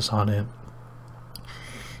analysis on it.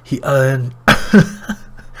 He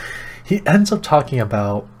he ends up talking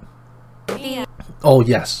about... Oh,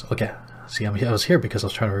 yes, okay. See, I was here because I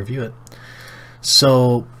was trying to review it.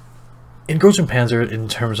 So, in Gross and Panzer, in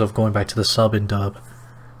terms of going back to the sub and dub,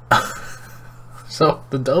 so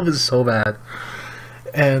the dub is so bad,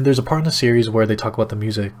 and there's a part in the series where they talk about the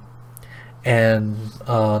music, and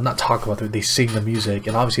not talk about it, they sing the music,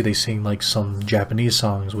 and obviously they sing like some Japanese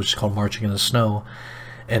songs, which is called Marching in the Snow,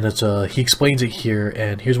 and it's he explains it here,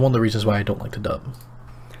 and here's one of the reasons why I don't like the dub.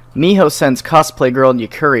 Miho sends cosplay girl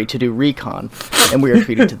Yukuri to do recon, and we are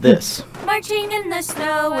treated to this. Marching in the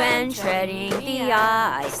snow and treading the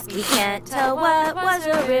ice. We can't tell what was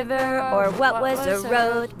a river or what was a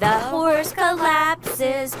road. The horse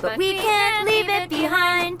collapses, but we can't leave it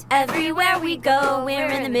behind. Everywhere we go, we're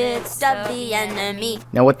in the midst of the enemy.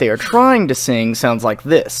 Now what they are trying to sing sounds like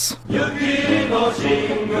this.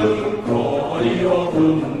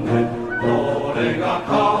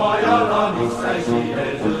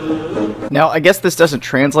 Now, I guess this doesn't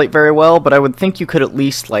translate very well, but I would think you could at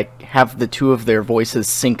least, like, have the two of their voices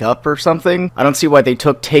sync up or something. I don't see why they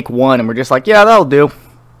took take one and were just like, yeah, that'll do.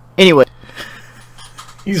 Anyway.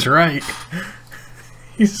 He's right.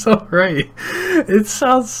 He's so right. It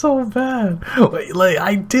sounds so bad. Like,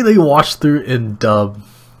 I did a watch through in dub,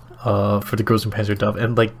 for the Gross and Panzer dub,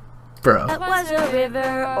 and like, bro. What was a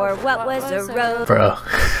river or what was a road? Bro.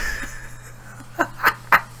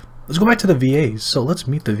 Let's go back to the VAs. So let's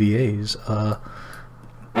meet the VAs.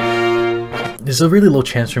 There's a really low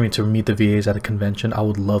chance for me to meet the VAs at a convention. I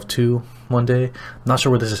would love to one day. I'm not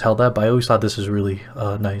sure where this is held at, but I always thought this is really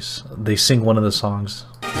nice. They sing one of the songs.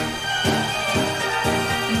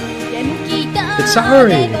 It's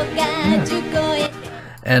Saori! Yeah.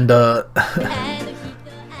 And the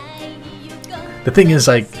thing is,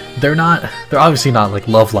 like, they're obviously not like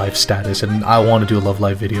Love Live status, and I want to do a Love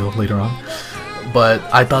Live video later on. But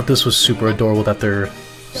I thought this was super adorable that they're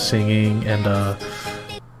singing, and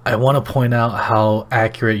I want to point out how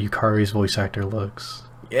accurate Yukari's voice actor looks.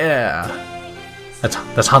 Yeah, that's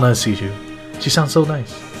Hana Seiju. She sounds so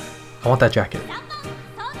nice. I want that jacket.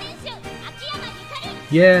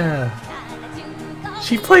 Yeah,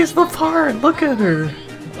 she plays the part. Look at her.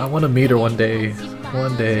 I want to meet her one day.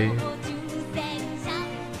 One day.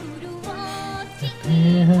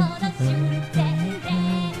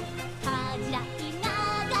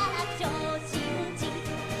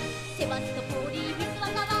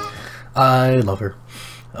 I love her.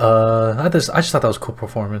 I just thought that was a cool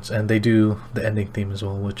performance, and they do the ending theme as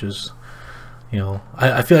well, which is, you know,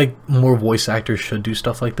 I feel like more voice actors should do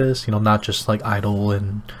stuff like this, you know, not just like Idol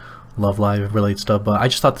and Love Live related stuff, but I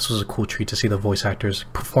just thought this was a cool treat to see the voice actors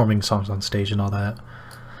performing songs on stage and all that.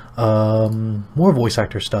 More voice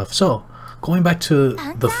actor stuff. So going back to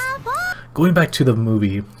the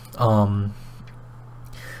movie,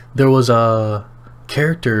 there was a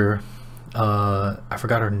character, I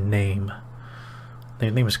forgot her name. Her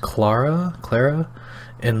name is Clara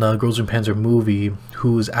in the Girls and Panzer movie,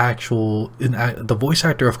 who is the voice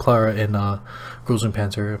actor of Clara in Girls and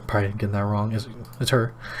Panzer. Probably getting that wrong. It's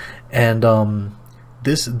her. And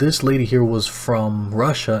this lady here was from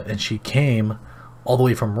Russia, and she came all the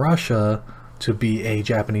way from Russia to be a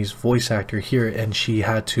Japanese voice actor here, and she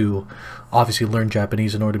had to obviously learn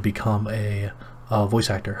Japanese in order to become a voice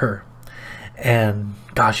actor. Her. And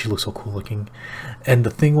gosh, she looks so cool looking. And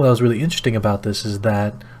the thing what was really interesting about this is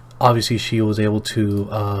that obviously she was able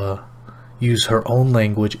to use her own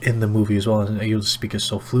language in the movie as well, and able to speak it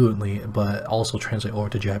so fluently, but also translate over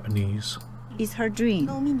to Japanese. Is her dream,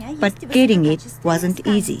 but getting it wasn't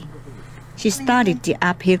easy. She started the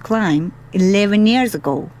uphill climb 11 years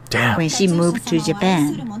ago. Damn. When she moved to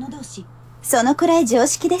Japan. そのくらい常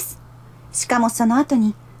識です。しかもその後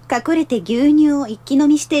に隠れて牛乳を一気飲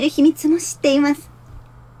みしている秘密も知っています。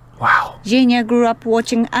 Wow. Zhenya grew up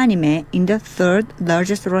watching anime in the third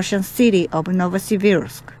largest Russian city of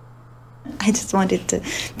Novosibirsk. I just wanted to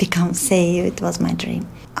become seiyu. It was my dream.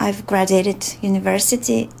 I've graduated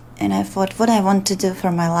university and I thought what I want to do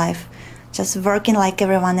for my life. Just working like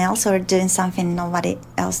everyone else or doing something nobody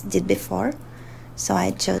else did before. So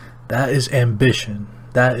I chose. That is ambition.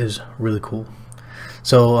 That is really cool.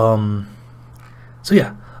 So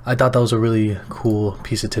yeah, I thought that was a really cool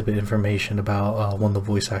piece of tidbit information about one of the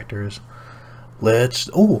voice actors. Let's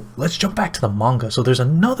jump back to the manga. So there's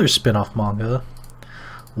another spin-off manga,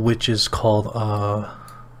 which is called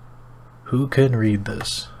who can read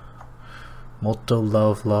this? Moto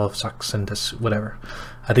love saksen desu, whatever.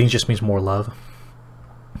 I think it just means more love.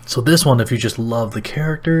 So this one, if you just love the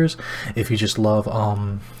characters, if you just love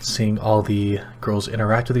seeing all the girls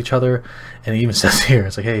interact with each other, and it even says here,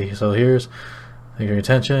 it's like, hey, so here's your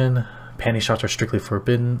attention. Panty shots are strictly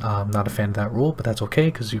forbidden. I'm not a fan of that rule, but that's okay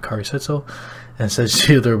because Yukari said so. And it says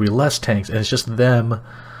here there will be less tanks, and it's just them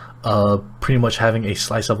pretty much having a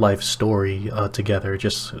slice of life story together,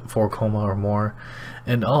 just 4 koma or more.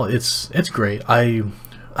 And oh, it's great. I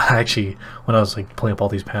actually, when I was like pulling up all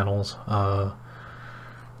these panels, I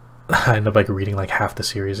ended up like reading like half the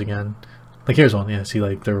series again. Like here's one, yeah, see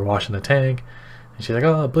like they were washing the tank and she's like,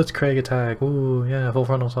 oh, blitzkrieg attack, ooh yeah, full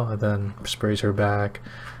frontal assault, and then sprays her back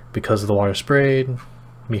because of the water sprayed.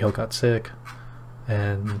 Miho got sick,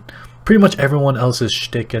 and pretty much everyone else's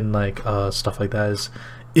shtick and like stuff like that is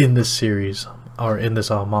in this series or in this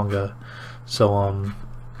manga. So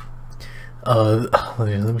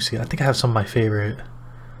let me see, I think I have some of my favorite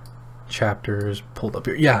chapters pulled up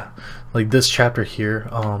here. Yeah, like this chapter here,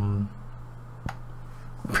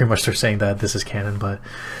 pretty much they're saying that this is canon, but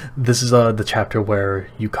this is the chapter where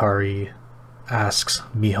Yukari asks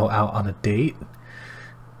Miho out on a date,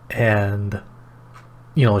 and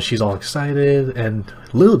you know, she's all excited, and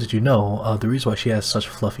little did you know, the reason why she has such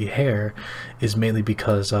fluffy hair is mainly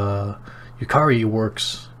because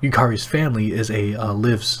Yukari's family is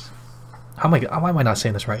lives, how am I not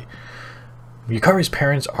saying this right? Yukari's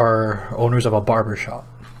parents are owners of a barber shop,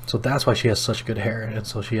 so that's why she has such good hair, and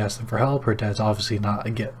so she asked them for help. Her dad's obviously not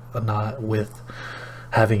with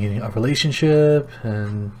having a relationship,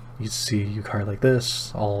 and you see Yukari like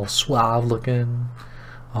this, all suave looking.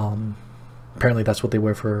 Apparently that's what they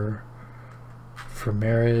wear for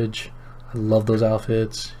marriage. I love those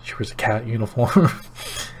outfits. She wears a cat uniform.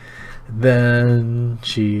 Then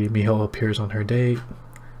Miho appears on her date,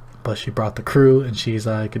 but she brought the crew, and she's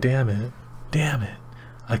like, damn it,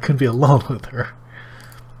 I couldn't be alone with her.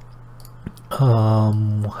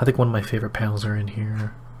 I think one of my favorite panels are in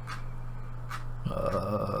here.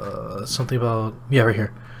 Something about, yeah, right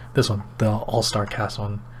here, this one, the all-star cast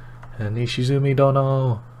one. And Nishizumi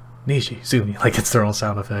Dono, Nishizumi, like it's their own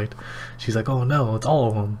sound effect. She's like, oh no, it's all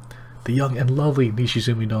of them, the young and lovely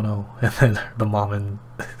Nishizumi Dono. And then the mom and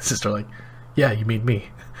sister are like, yeah, you mean me.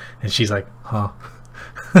 And she's like, huh.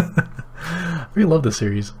 I really love this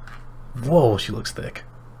series. Whoa, she looks thick,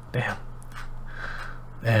 damn.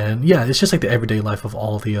 And yeah, it's just like the everyday life of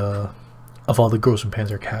all the Girls und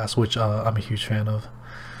Panzer cast, which I'm a huge fan of.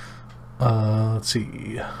 Let's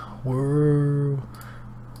see, we're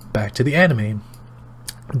back to the anime.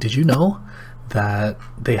 Did you know that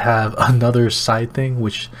they have another side thing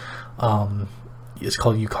which is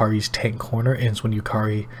called Yukari's Tank Corner, and it's when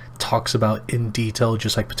Yukari talks about in detail,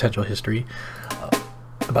 just like potential history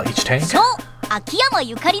about each tank. 秋山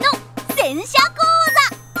ゆかりの戦車講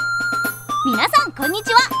座。皆さんこんに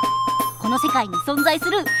ちは。この世界に存在す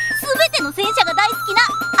るすべての戦車が大好きな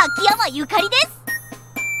秋山ゆかりです。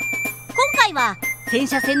今回は戦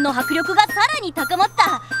車戦の迫力がさらに高まっ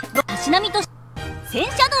たたしなみと戦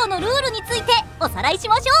車道のルールについておさらいし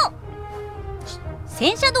ましょう。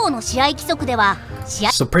戦車道の試合規則では試合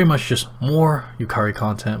So pretty much just more Yukari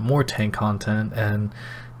content, more tank content, and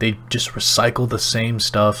they just recycle the same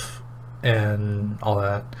stuff and all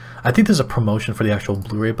that. I think there's a promotion for the actual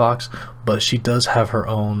Blu-ray box, but she does have her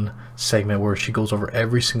own segment where she goes over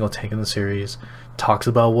every single tank in the series, talks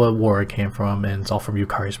about what war it came from, and it's all from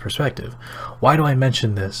Yukari's perspective. Why do I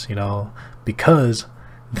mention this? You know, because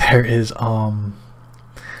there is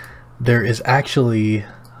actually,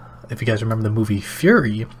 if you guys remember the movie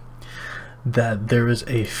Fury, that there is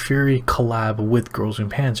a Fury collab with Girls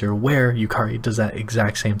und Panzer where Yukari does that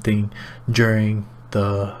exact same thing during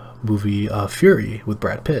the movie Fury with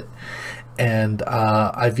Brad Pitt. And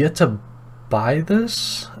I've yet to buy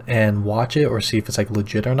this and watch it or see if it's like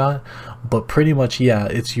legit or not, but pretty much, yeah,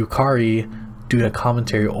 it's Yukari doing a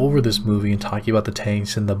commentary over this movie and talking about the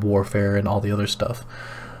tanks and the warfare and all the other stuff,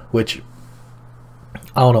 which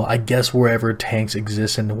I don't know, I guess wherever tanks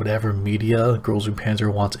exist in whatever media, Girls und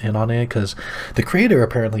Panzer wants in on it, because the creator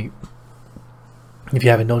apparently, if you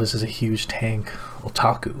haven't noticed, is a huge tank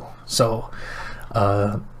otaku. So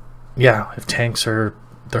yeah, if tanks are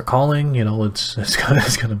they're calling, you know, it's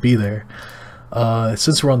gonna be there.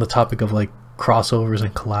 Since we're on the topic of like crossovers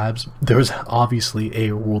and collabs, there's obviously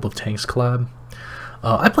a World of Tanks collab.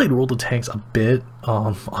 I played World of Tanks a bit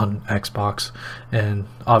on Xbox, and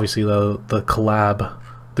obviously the collab,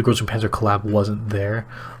 the Girls und Panzer collab wasn't there,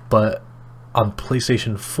 but on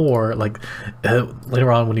PlayStation 4, like later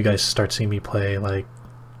on when you guys start seeing me play like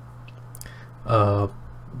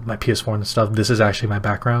my PS4 and stuff, this is actually my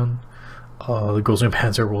background, the Girls und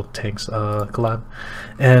Panzer World of Tanks collab.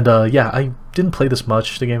 And yeah, I didn't play this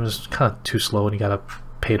much. The game was kind of too slow and you gotta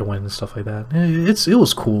pay to win and stuff like that. It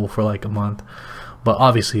was cool for like a month, but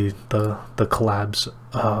obviously the collabs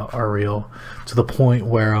are real, to the point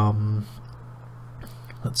where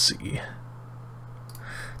let's see,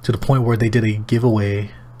 to the point where they did a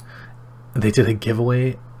giveaway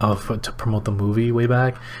to promote the movie way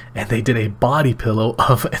back, and they did a body pillow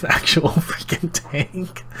of an actual freaking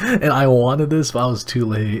tank, and I wanted this, but I was too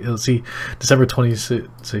late. It was December 26,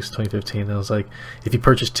 2015. And it was like, if you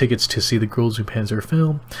purchase tickets to see the Girls und Panzer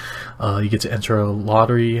film, you get to enter a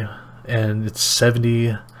lottery, and it's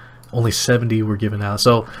 70. Only 70 were given out.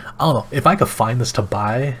 So I don't know if I could find this to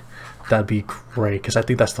buy. That'd be great, because I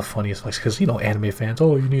think that's the funniest place. Because, you know, anime fans,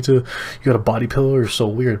 oh, you got a body pillow, or so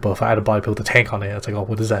weird. But if I had a body pillow with a tank on it, it's like, oh,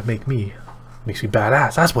 what does that make me? It makes me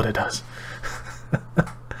badass. That's what it does.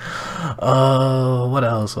 What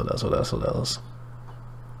else?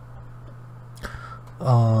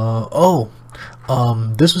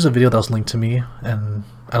 This was a video that was linked to me, and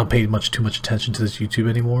I don't pay too much attention to this YouTube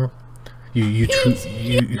anymore.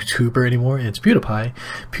 YouTuber anymore, and it's PewDiePie.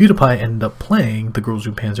 PewDiePie ended up playing the Girls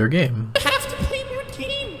und Panzer game. Have to play more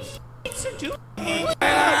games.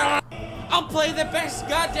 I'll play the best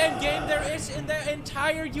goddamn game there is in the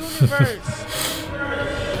entire universe.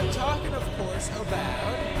 I'm talking, of course,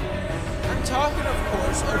 about.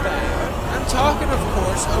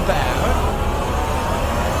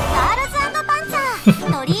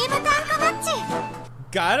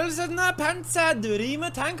 Girls und Panzer, Dream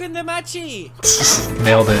Tank in the Machi.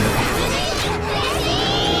 Nailed it.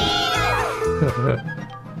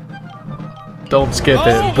 Don't skip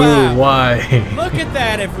it. Boo, wow. Why? Look at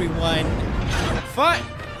that, everyone. Fuck.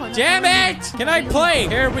 Damn it! Can I play?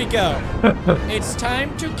 Here we go. It's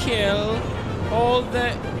time to kill all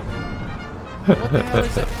the... What the hell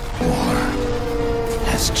is it? War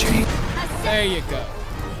has changed. There you go.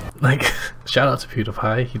 Like, shout out to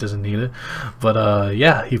PewDiePie, he doesn't need it, but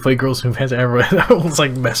yeah, he played Girls und Panzer. Everyone was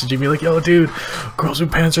like messaging me like, yo dude, Girls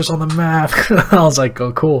und Panzer's on the map. I was like,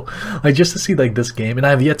 oh cool, like just to see like this game, and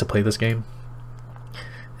I have yet to play this game,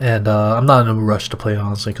 and I'm not in a rush to play it,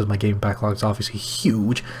 honestly, because my game backlog is obviously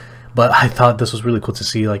huge, but I thought this was really cool to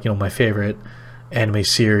see, like, you know, my favorite anime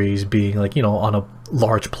series being, like, you know, on a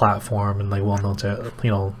large platform and like well known to,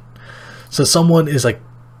 you know, so someone is like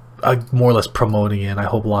more or less promoting it, and I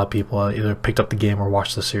hope a lot of people either picked up the game or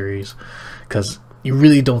watched the series, because you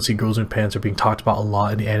really don't see Girls und Panzer being talked about a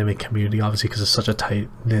lot in the anime community, obviously because it's such a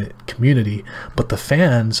tight-knit community, but the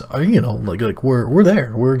fans are, you know, like we're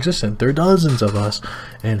there, we're existent, there are dozens of us.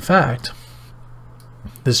 And in fact,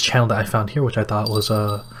 this channel that I found here, which I thought was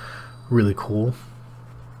really cool,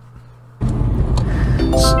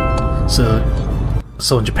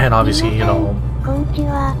 so in Japan, obviously, you know,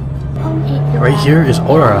 right here is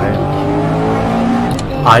Orai.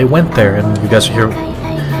 I went there, and you guys will hear.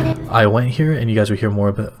 I went here, and you guys will hear more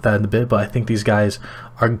about that in a bit. But I think these guys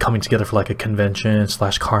are coming together for like a convention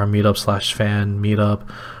 / car meetup / fan meetup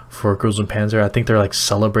for Girls und Panzer. I think they're like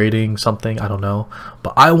celebrating something. I don't know,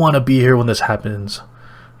 but I want to be here when this happens.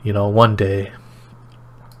 You know, one day.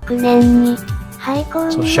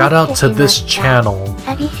 So shout out to this channel.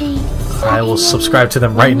 I will subscribe to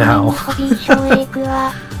them right now.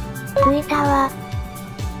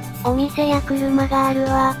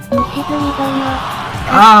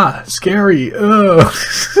 Ah, scary. Ugh.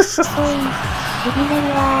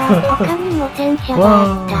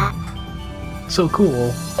 Wow. So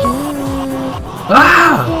cool.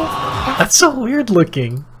 Ah, that's so weird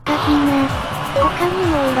looking.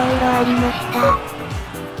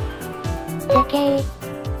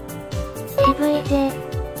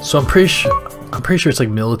 So I'm pretty sure it's like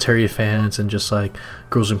military fans and just like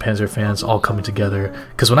Girls und Panzer fans all coming together.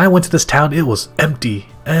 Because when I went to this town, it was empty.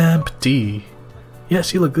 Yeah,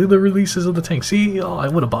 see, look at the releases of the tank. See, oh, I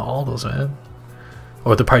would have bought all those, man.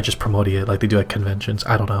 Or they're probably just promoting it like they do at conventions.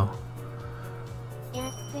 I don't know.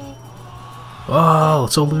 Oh,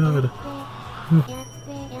 so lewd.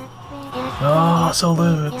 Oh, so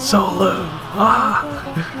lewd. So lewd. Ah.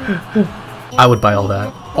 I would buy all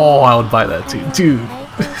that. Oh, I would buy that too. Dude,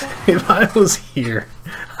 if I was here,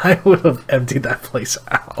 I would have emptied that place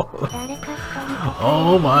out.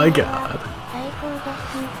 Oh my god.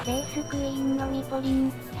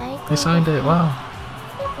 They signed it. Wow.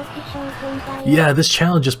 Yeah, this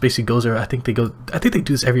challenge just basically goes there. I think they do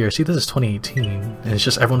this every year. See, this is 2018, and it's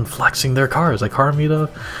just everyone flexing their cars, like car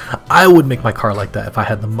meetup. I would make my car like that if I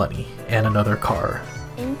had the money and another car.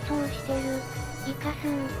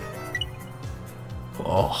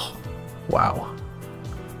 Oh, wow.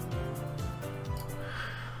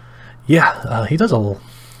 Yeah, he does a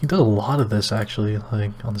lot of this actually,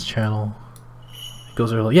 like on this channel. It goes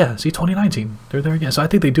there, like, yeah. See, 2019, they're there again. So I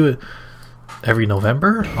think they do it every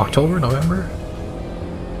November, October, November.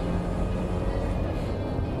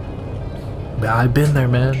 Yeah, I've been there,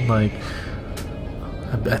 man. Like,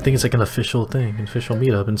 I think it's like an official thing, an official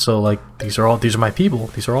meetup, and so like these are my people.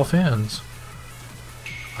 These are all fans.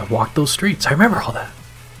 I walked those streets. I remember all that.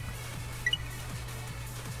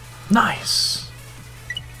 Nice.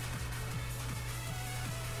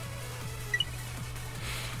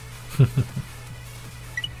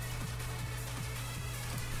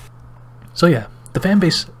 So yeah, the fan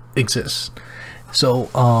base exists. So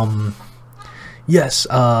yes,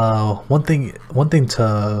 one thing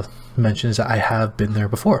to mention is that I have been there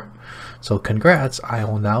before. So congrats, I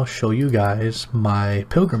will now show you guys my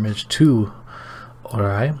pilgrimage to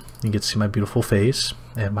Ori. You get to see my beautiful face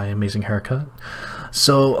and my amazing haircut.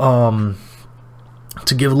 So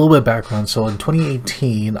to give a little bit of background, so in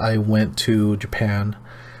 2018 I went to Japan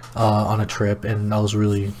on a trip, and I was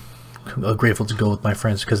really grateful to go with my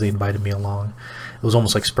friends because they invited me along. It was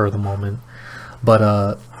almost like spur of the moment.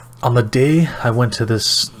 But on the day I went to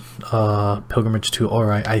this pilgrimage to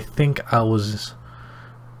Ori, I think I was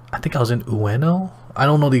in Ueno. I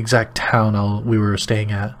don't know the exact town we were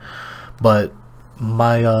staying at, but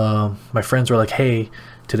my friends were like, hey,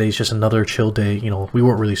 today's just another chill day. You know, we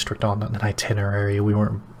weren't really strict on an itinerary. We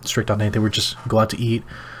weren't strict on anything. We're just go out to eat,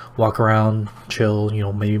 walk around, chill, you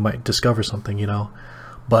know, maybe might discover something, you know.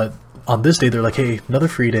 But on this day, they're like, hey, another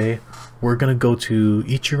free day. We're gonna go to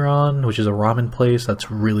Ichiran, which is a ramen place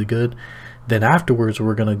that's really good. Then afterwards,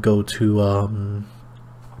 we're gonna go to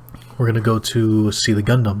see the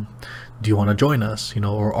Gundam. Do you want to join us? You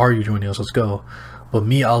know, or are you joining us? Let's go. But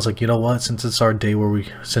me, I was like, you know what? Since it's our day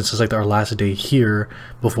since it's like our last day here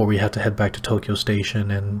before we have to head back to Tokyo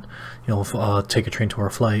Station and, you know, take a train to our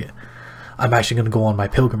flight, I'm actually gonna go on my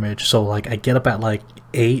pilgrimage. So like, I get up at like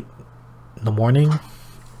 8 in the morning,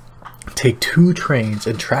 take 2 trains,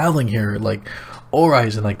 and traveling here, like, Ori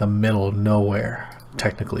is in like the middle of nowhere,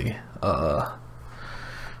 technically. Yeah,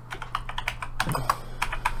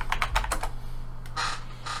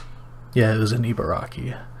 it was in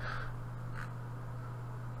Ibaraki.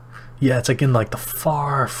 Yeah, it's like in like the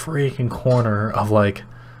far freaking corner of like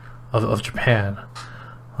of Japan.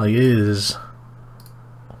 Like, it is,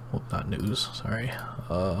 well, not news, sorry.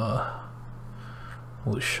 Will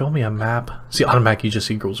it show me a map? See, automatically you just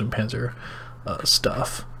see Girls and Panzer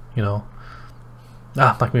stuff, you know. I'm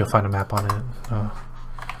not gonna be able to find a map on it.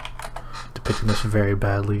 Depicting this very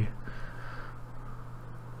badly.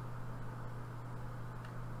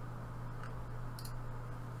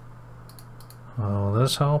 Oh, does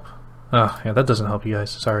this help? Oh, yeah, that doesn't help you guys.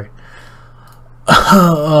 Sorry.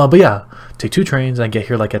 But yeah, take 2 trains and I get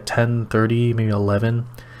here like at 10:30, maybe 11.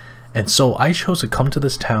 And so I chose to come to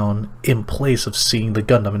this town in place of seeing the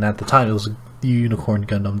Gundam, and at the time it was the Unicorn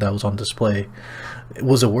Gundam that was on display.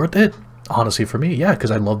 Was it worth it? Honestly, for me, yeah,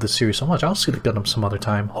 because I love this series so much. I'll see the Gundam some other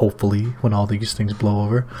time, hopefully, when all these things blow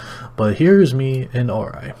over. But here's me in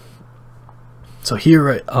Ori. So here,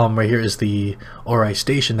 right here is the Ori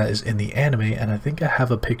station that is in the anime, and I think I have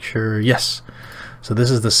a picture. Yes, so this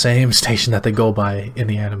is the same station that they go by in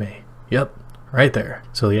the anime. Yep, right there.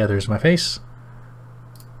 So yeah, there's my face,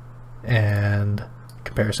 and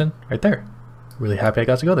comparison right there. Really happy I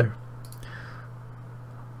got to go there.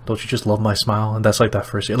 Don't you just love my smile? And that's like that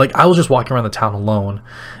first year. Like, I was just walking around the town alone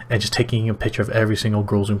and just taking a picture of every single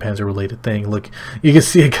Girls and Panzer related thing. Look, you can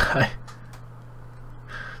see a guy.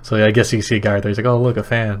 So yeah, I guess you can see a guy right there. He's like, oh look, a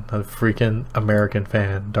fan, a freaking American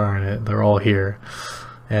fan. Darn it, they're all here.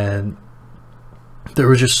 And there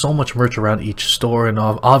was just so much merch around each store, and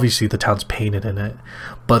obviously the town's painted in it.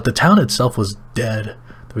 But the town itself was dead.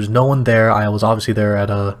 There was no one there. I was obviously there at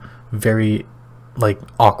a very like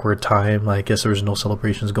awkward time. Like, I guess there was no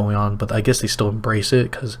celebrations going on, but I guess they still embrace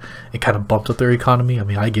it because it kind of bumped up their economy. I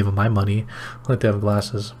mean, I gave them my money. Like, they have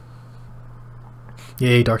glasses.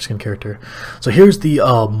 Yay, dark skin character. So here's the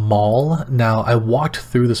mall. Now I walked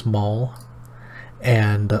through this mall,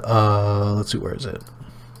 and let's see, where is it?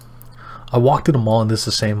 I walked to the mall, and this is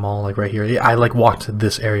the same mall, like right here. I like walked to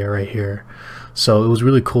this area right here. So it was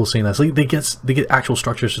really cool seeing that. So they get actual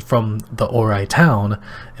structures from the Ori town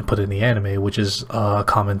and put it in the anime, which is a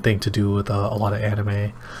common thing to do with a lot of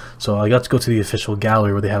anime. So I got to go to the official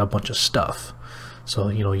gallery where they had a bunch of stuff. So,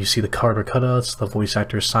 you know, you see the cardboard cutouts, the voice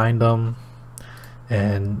actors signed them,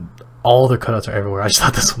 and all their cutouts are everywhere. I just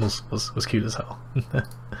thought this one was cute as hell.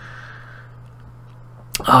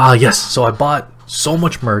 Yes, so I bought so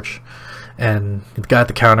much merch, and the guy at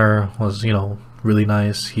the counter was, you know, really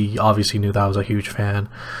nice. He obviously knew that I was a huge fan.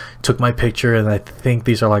 Took my picture, and I think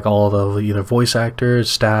these are like all the either voice actors,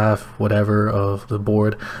 staff, whatever of the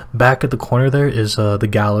board. Back at the corner there is the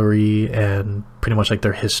gallery, and pretty much like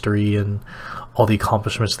their history and all the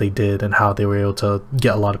accomplishments they did and how they were able to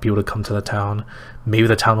get a lot of people to come to the town. Maybe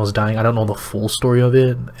the town was dying. I don't know the full story of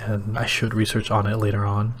it, and I should research on it later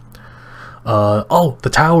on. Oh, the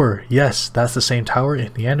tower. Yes, that's the same tower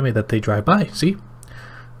in the anime that they drive by. See?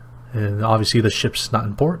 And obviously the ship's not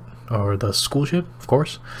in port, or the school ship, of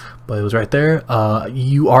course. but it was right there.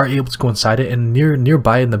 You are able to go inside it, and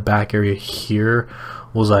nearby in the back area here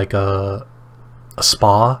was like a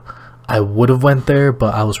spa. I would have went there,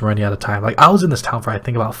 but I was running out of time. Like, I was in this town for I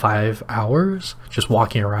think about 5 hours just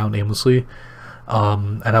walking around aimlessly,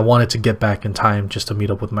 and I wanted to get back in time just to meet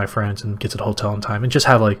up with my friends and get to the hotel in time and just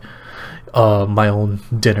have like my own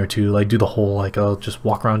dinner too, like do the whole like just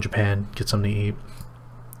walk around Japan, get something to eat.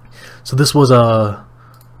 So this was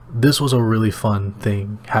a really fun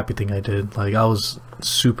thing, happy thing I did. Like, I was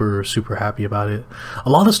super happy about it. A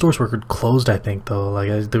lot of the stores were closed, I think, though. Like,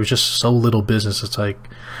 there was just so little business. It's like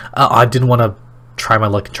I didn't want to try my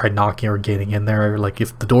luck and try knocking or getting in there. Like,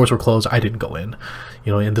 if the doors were closed, I didn't go in,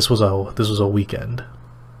 you know. And this was a weekend.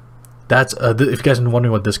 That's if you guys are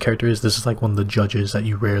wondering what this character is, this is like one of the judges that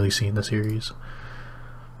you rarely see in the series.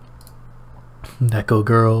 Neko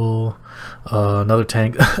girl, another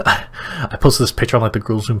tank. I posted this picture on like the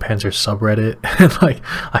Girls und Panzer subreddit, and like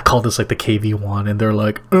I call this like the KV1, and they're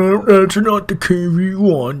like, that's not the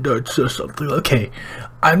KV1, that's something. Okay,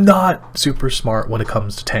 I'm not super smart when it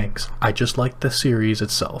comes to tanks. I just like the series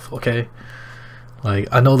itself. Okay, like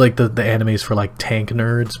I know like the animes for like tank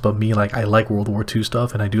nerds, but me, like, I like World War II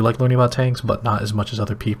stuff, and I do like learning about tanks, but not as much as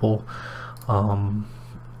other people. One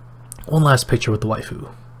last picture with the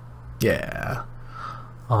waifu. Yeah.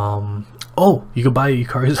 Oh, you could buy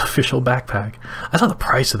Yukari's official backpack. I saw the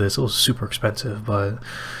price of this. It was super expensive, but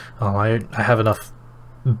I have enough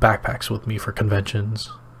backpacks with me for conventions.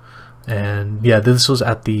 And yeah, this was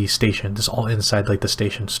at the station. This is all inside like the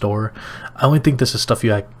station store. I only think this is stuff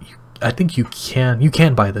I think you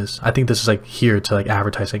can buy this. I think this is like here to like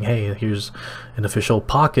advertising, hey, here's an official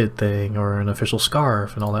pocket thing or an official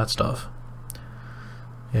scarf and all that stuff.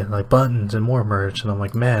 And like buttons and more merch, and I'm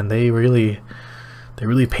like, man, they really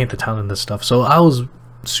paint the town in this stuff. So I was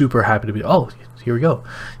super happy to be, oh, here we go.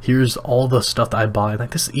 Here's all the stuff that I bought.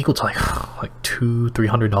 Like, this is equal to like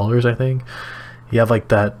 $200-300, I think. You have like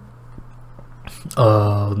that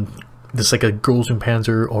this like a Girls und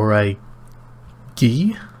Panzer or a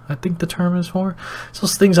gi, I think the term is for. It's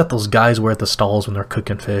those things that those guys wear at the stalls when they're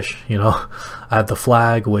cooking fish, you know. I have the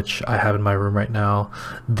flag, which I have in my room right now.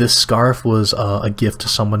 This scarf was a gift to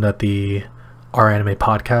someone at the Our Anime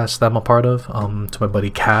podcast that I'm a part of, to my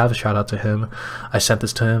buddy Cav. Shout out to him. I sent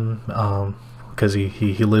this to him because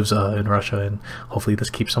he lives in Russia, and hopefully this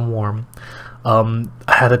keeps him warm. I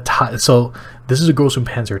had a tie. So this is a Girls und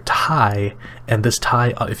Panzer tie, and this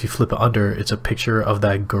tie, if you flip it under, it's a picture of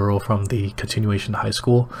that girl from the continuation high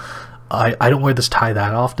school. I don't wear this tie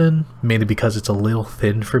that often, mainly because it's a little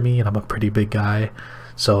thin for me, and I'm a pretty big guy,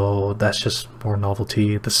 so that's just more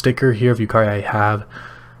novelty. The sticker here of Yukari I have,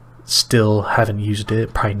 still haven't used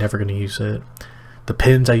it, probably never going to use it. The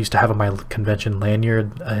pins I used to have on my convention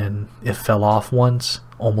lanyard, and it fell off once,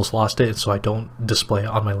 almost lost it, so I don't display it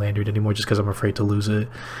on my lanyard anymore just because I'm afraid to lose it.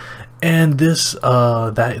 And this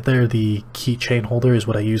the keychain holder is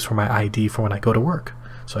what I use for my ID for when I go to work,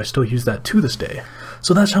 so I still use that to this day.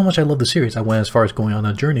 So that's how much I love the series. I went as far as going on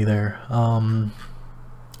a journey there.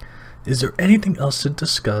 Is there anything else to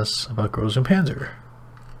discuss about Girls und Panzer?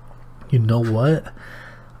 You know what?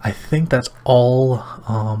 I think that's all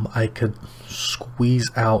I could squeeze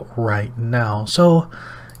out right now. So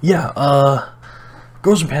yeah,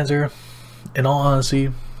 Girls und Panzer, in all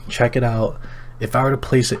honesty, check it out. If I were to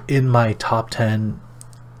place it in my top 10,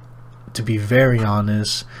 to be very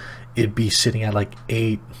honest, it'd be sitting at like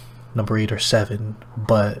number 8 or 7,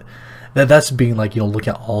 but that's being like, you know, look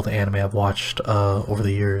at all the anime I've watched over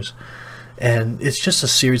the years. And it's just a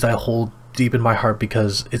series that I hold deep in my heart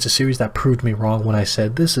because it's a series that proved me wrong when I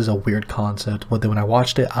said this is a weird concept, but then when I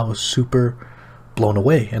watched it, I was super blown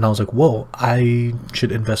away, and I was like, whoa, I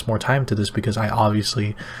should invest more time to this, because I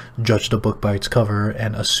obviously judged a book by its cover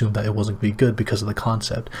and assumed that it wasn't going to be good because of the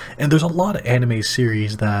concept. And there's a lot of anime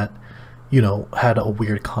series that, you know, had a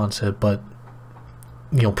weird concept but,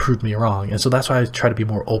 you know, proved me wrong. And so that's why I try to be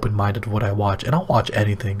more open-minded to what I watch, and I'll watch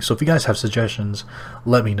anything. So if you guys have suggestions,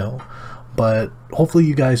 let me know. But hopefully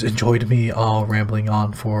you guys enjoyed me rambling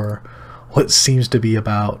on for what seems to be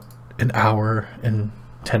about an hour and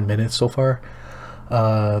 10 minutes so far.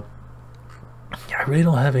 I really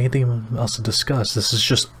don't have anything else to discuss. This is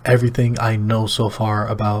just everything I know so far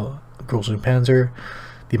about Girls und Panzer.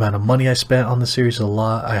 The amount of money I spent on the series is a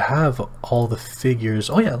lot. I have all the figures.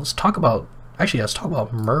 Oh yeah, let's talk about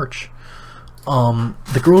merch.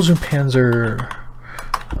 The Girls und Panzer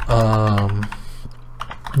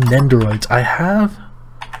Nendoroids, I have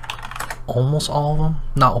almost all of them.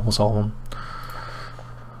 Not almost all of them.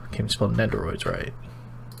 Can't even spell Nendoroids right.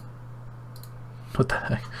 What the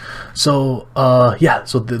heck? So yeah,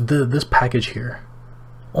 so this package here,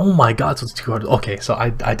 Oh my god, so it's 200. Okay, so I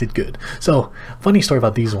did good. So funny story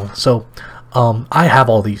about these ones. So I have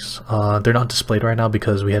all these. They're not displayed right now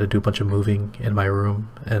because we had to do a bunch of moving in my room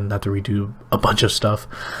and had to redo a bunch of stuff.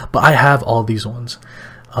 But I have all these ones.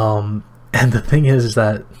 And the thing is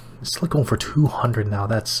that it's still going for 200 now.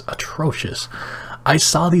 That's atrocious. I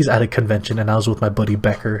saw these at a convention and I was with my buddy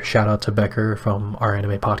Becker. Shout out to Becker from our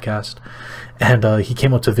anime podcast. And he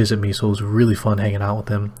came up to visit me, so it was really fun hanging out with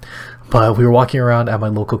him. But we were walking around at my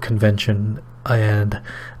local convention and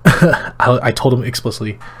I told him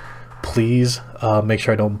explicitly, please make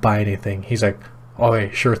sure I don't buy anything. He's like,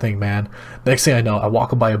 okay, sure thing, man. Next thing I know, I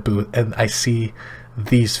walk by a booth and I see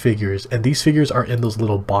these figures. And these figures are in those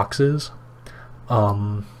little boxes.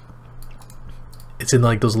 It's in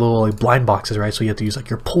like those little like blind boxes, right? So you have to use like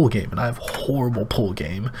your pull game, and I have horrible pull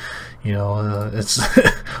game, you know. It's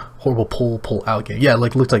horrible pull out game. Yeah,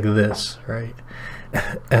 like looked like this, right?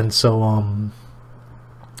 And so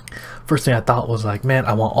first thing I thought was like, man,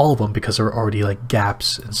 I want all of them because there were already like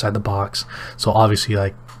gaps inside the box. So obviously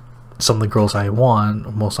like some of the girls I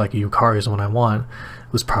want, most likely Yukari is the one I want,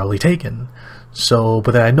 was probably taken. So,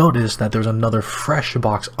 but then I noticed that there was another fresh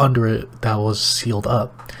box under it that was sealed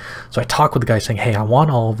up. So I talked with the guy saying, hey, I want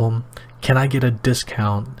all of them. Can I get a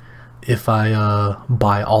discount if I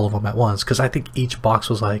buy all of them at once? Because I think each box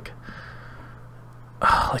was like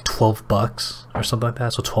 12 bucks or something like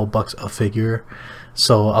that. So 12 bucks a figure.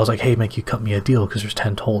 So I was like, hey, make you cut me a deal because there's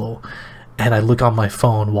 10 total. And I look on my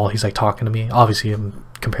phone while he's like talking to me. Obviously, I'm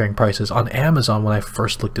comparing prices. On Amazon, when I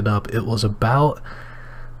first looked it up, it was about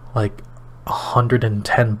like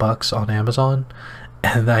 110 bucks on Amazon,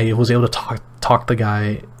 and I was able to talk the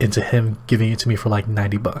guy into him giving it to me for like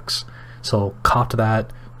 90 bucks. So copped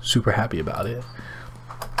that, super happy about it.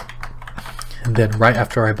 And then right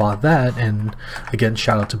after I bought that, and again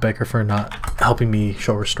shout out to Becker for not helping me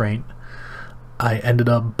show restraint, I ended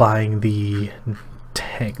up buying the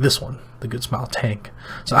tank, this one, the Good Smile tank.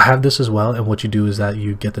 So I have this as well, and what you do is that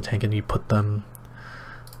you get the tank and you put them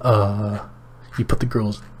you put the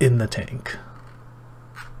girls in the tank.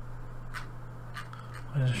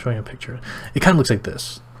 I'm just showing a picture. It kind of looks like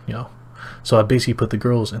this, you know. So I basically put the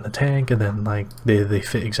girls in the tank, and then like they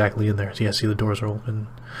fit exactly in there. So yeah, see the doors are open.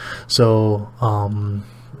 So and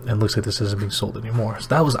it looks like this isn't being sold anymore. So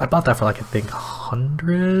that was, I bought that for like I think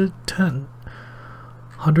 110.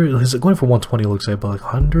 100 is it going for 120? Looks like, but like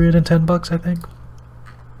 110 bucks I think.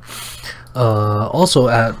 Also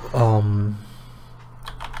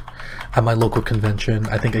at my local convention,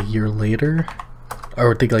 I think a year later,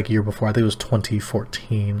 or I think like a year before, I think it was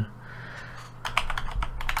 2014,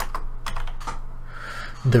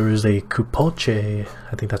 there is a Kupoche,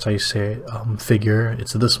 I think that's how you say it, figure.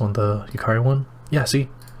 It's this one, the Yukari one. Yeah, see,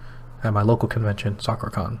 at my local convention,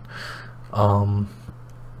 SakuraCon.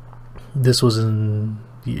 This was in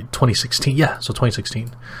 2016. Yeah, so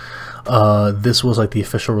 2016. This was like the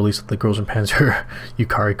official release of the Girls and Panzer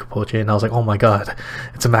Yukari Kupoche, and I was like, oh my god,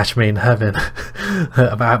 it's a match made in heaven.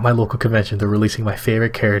 At my local convention, they're releasing my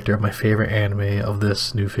favorite character, my favorite anime of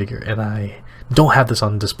this new figure, and I don't have this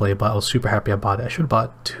on display, but I was super happy I bought it. I should have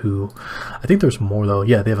bought 2. I think there's more though.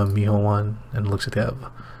 Yeah, they have a Miho one, and it looks like they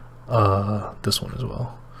have this one as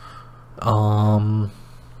well.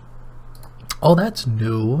 Oh, that's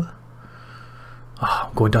new. Oh,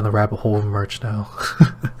 I'm going down the rabbit hole of merch now.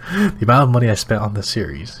 The amount of money I spent on this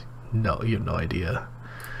series, no, you have no idea.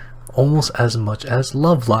 Almost as much as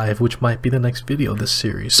Love Live, which might be the next video of this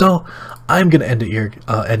series. So I'm gonna end it here,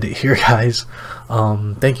 guys.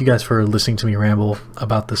 Thank you guys for listening to me ramble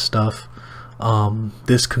about this stuff.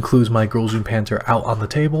 This concludes my Girls and Panzer Out on the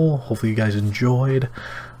Table. Hopefully you guys enjoyed.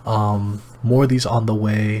 More of these on the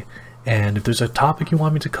way. And if there's a topic you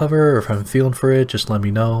want me to cover, or if I'm feeling for it, just let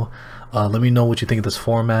me know. Let me know what you think of this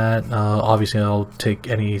format. Obviously I'll take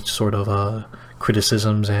any sort of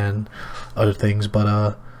criticisms and other things,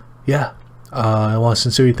 but yeah, I want to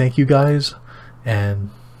sincerely thank you guys, and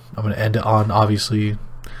I'm going to end it on, obviously,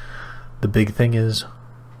 the big thing is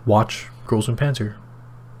watch Girls and Panzer.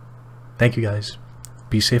 Thank you guys.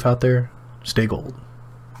 Be safe out there. Stay gold.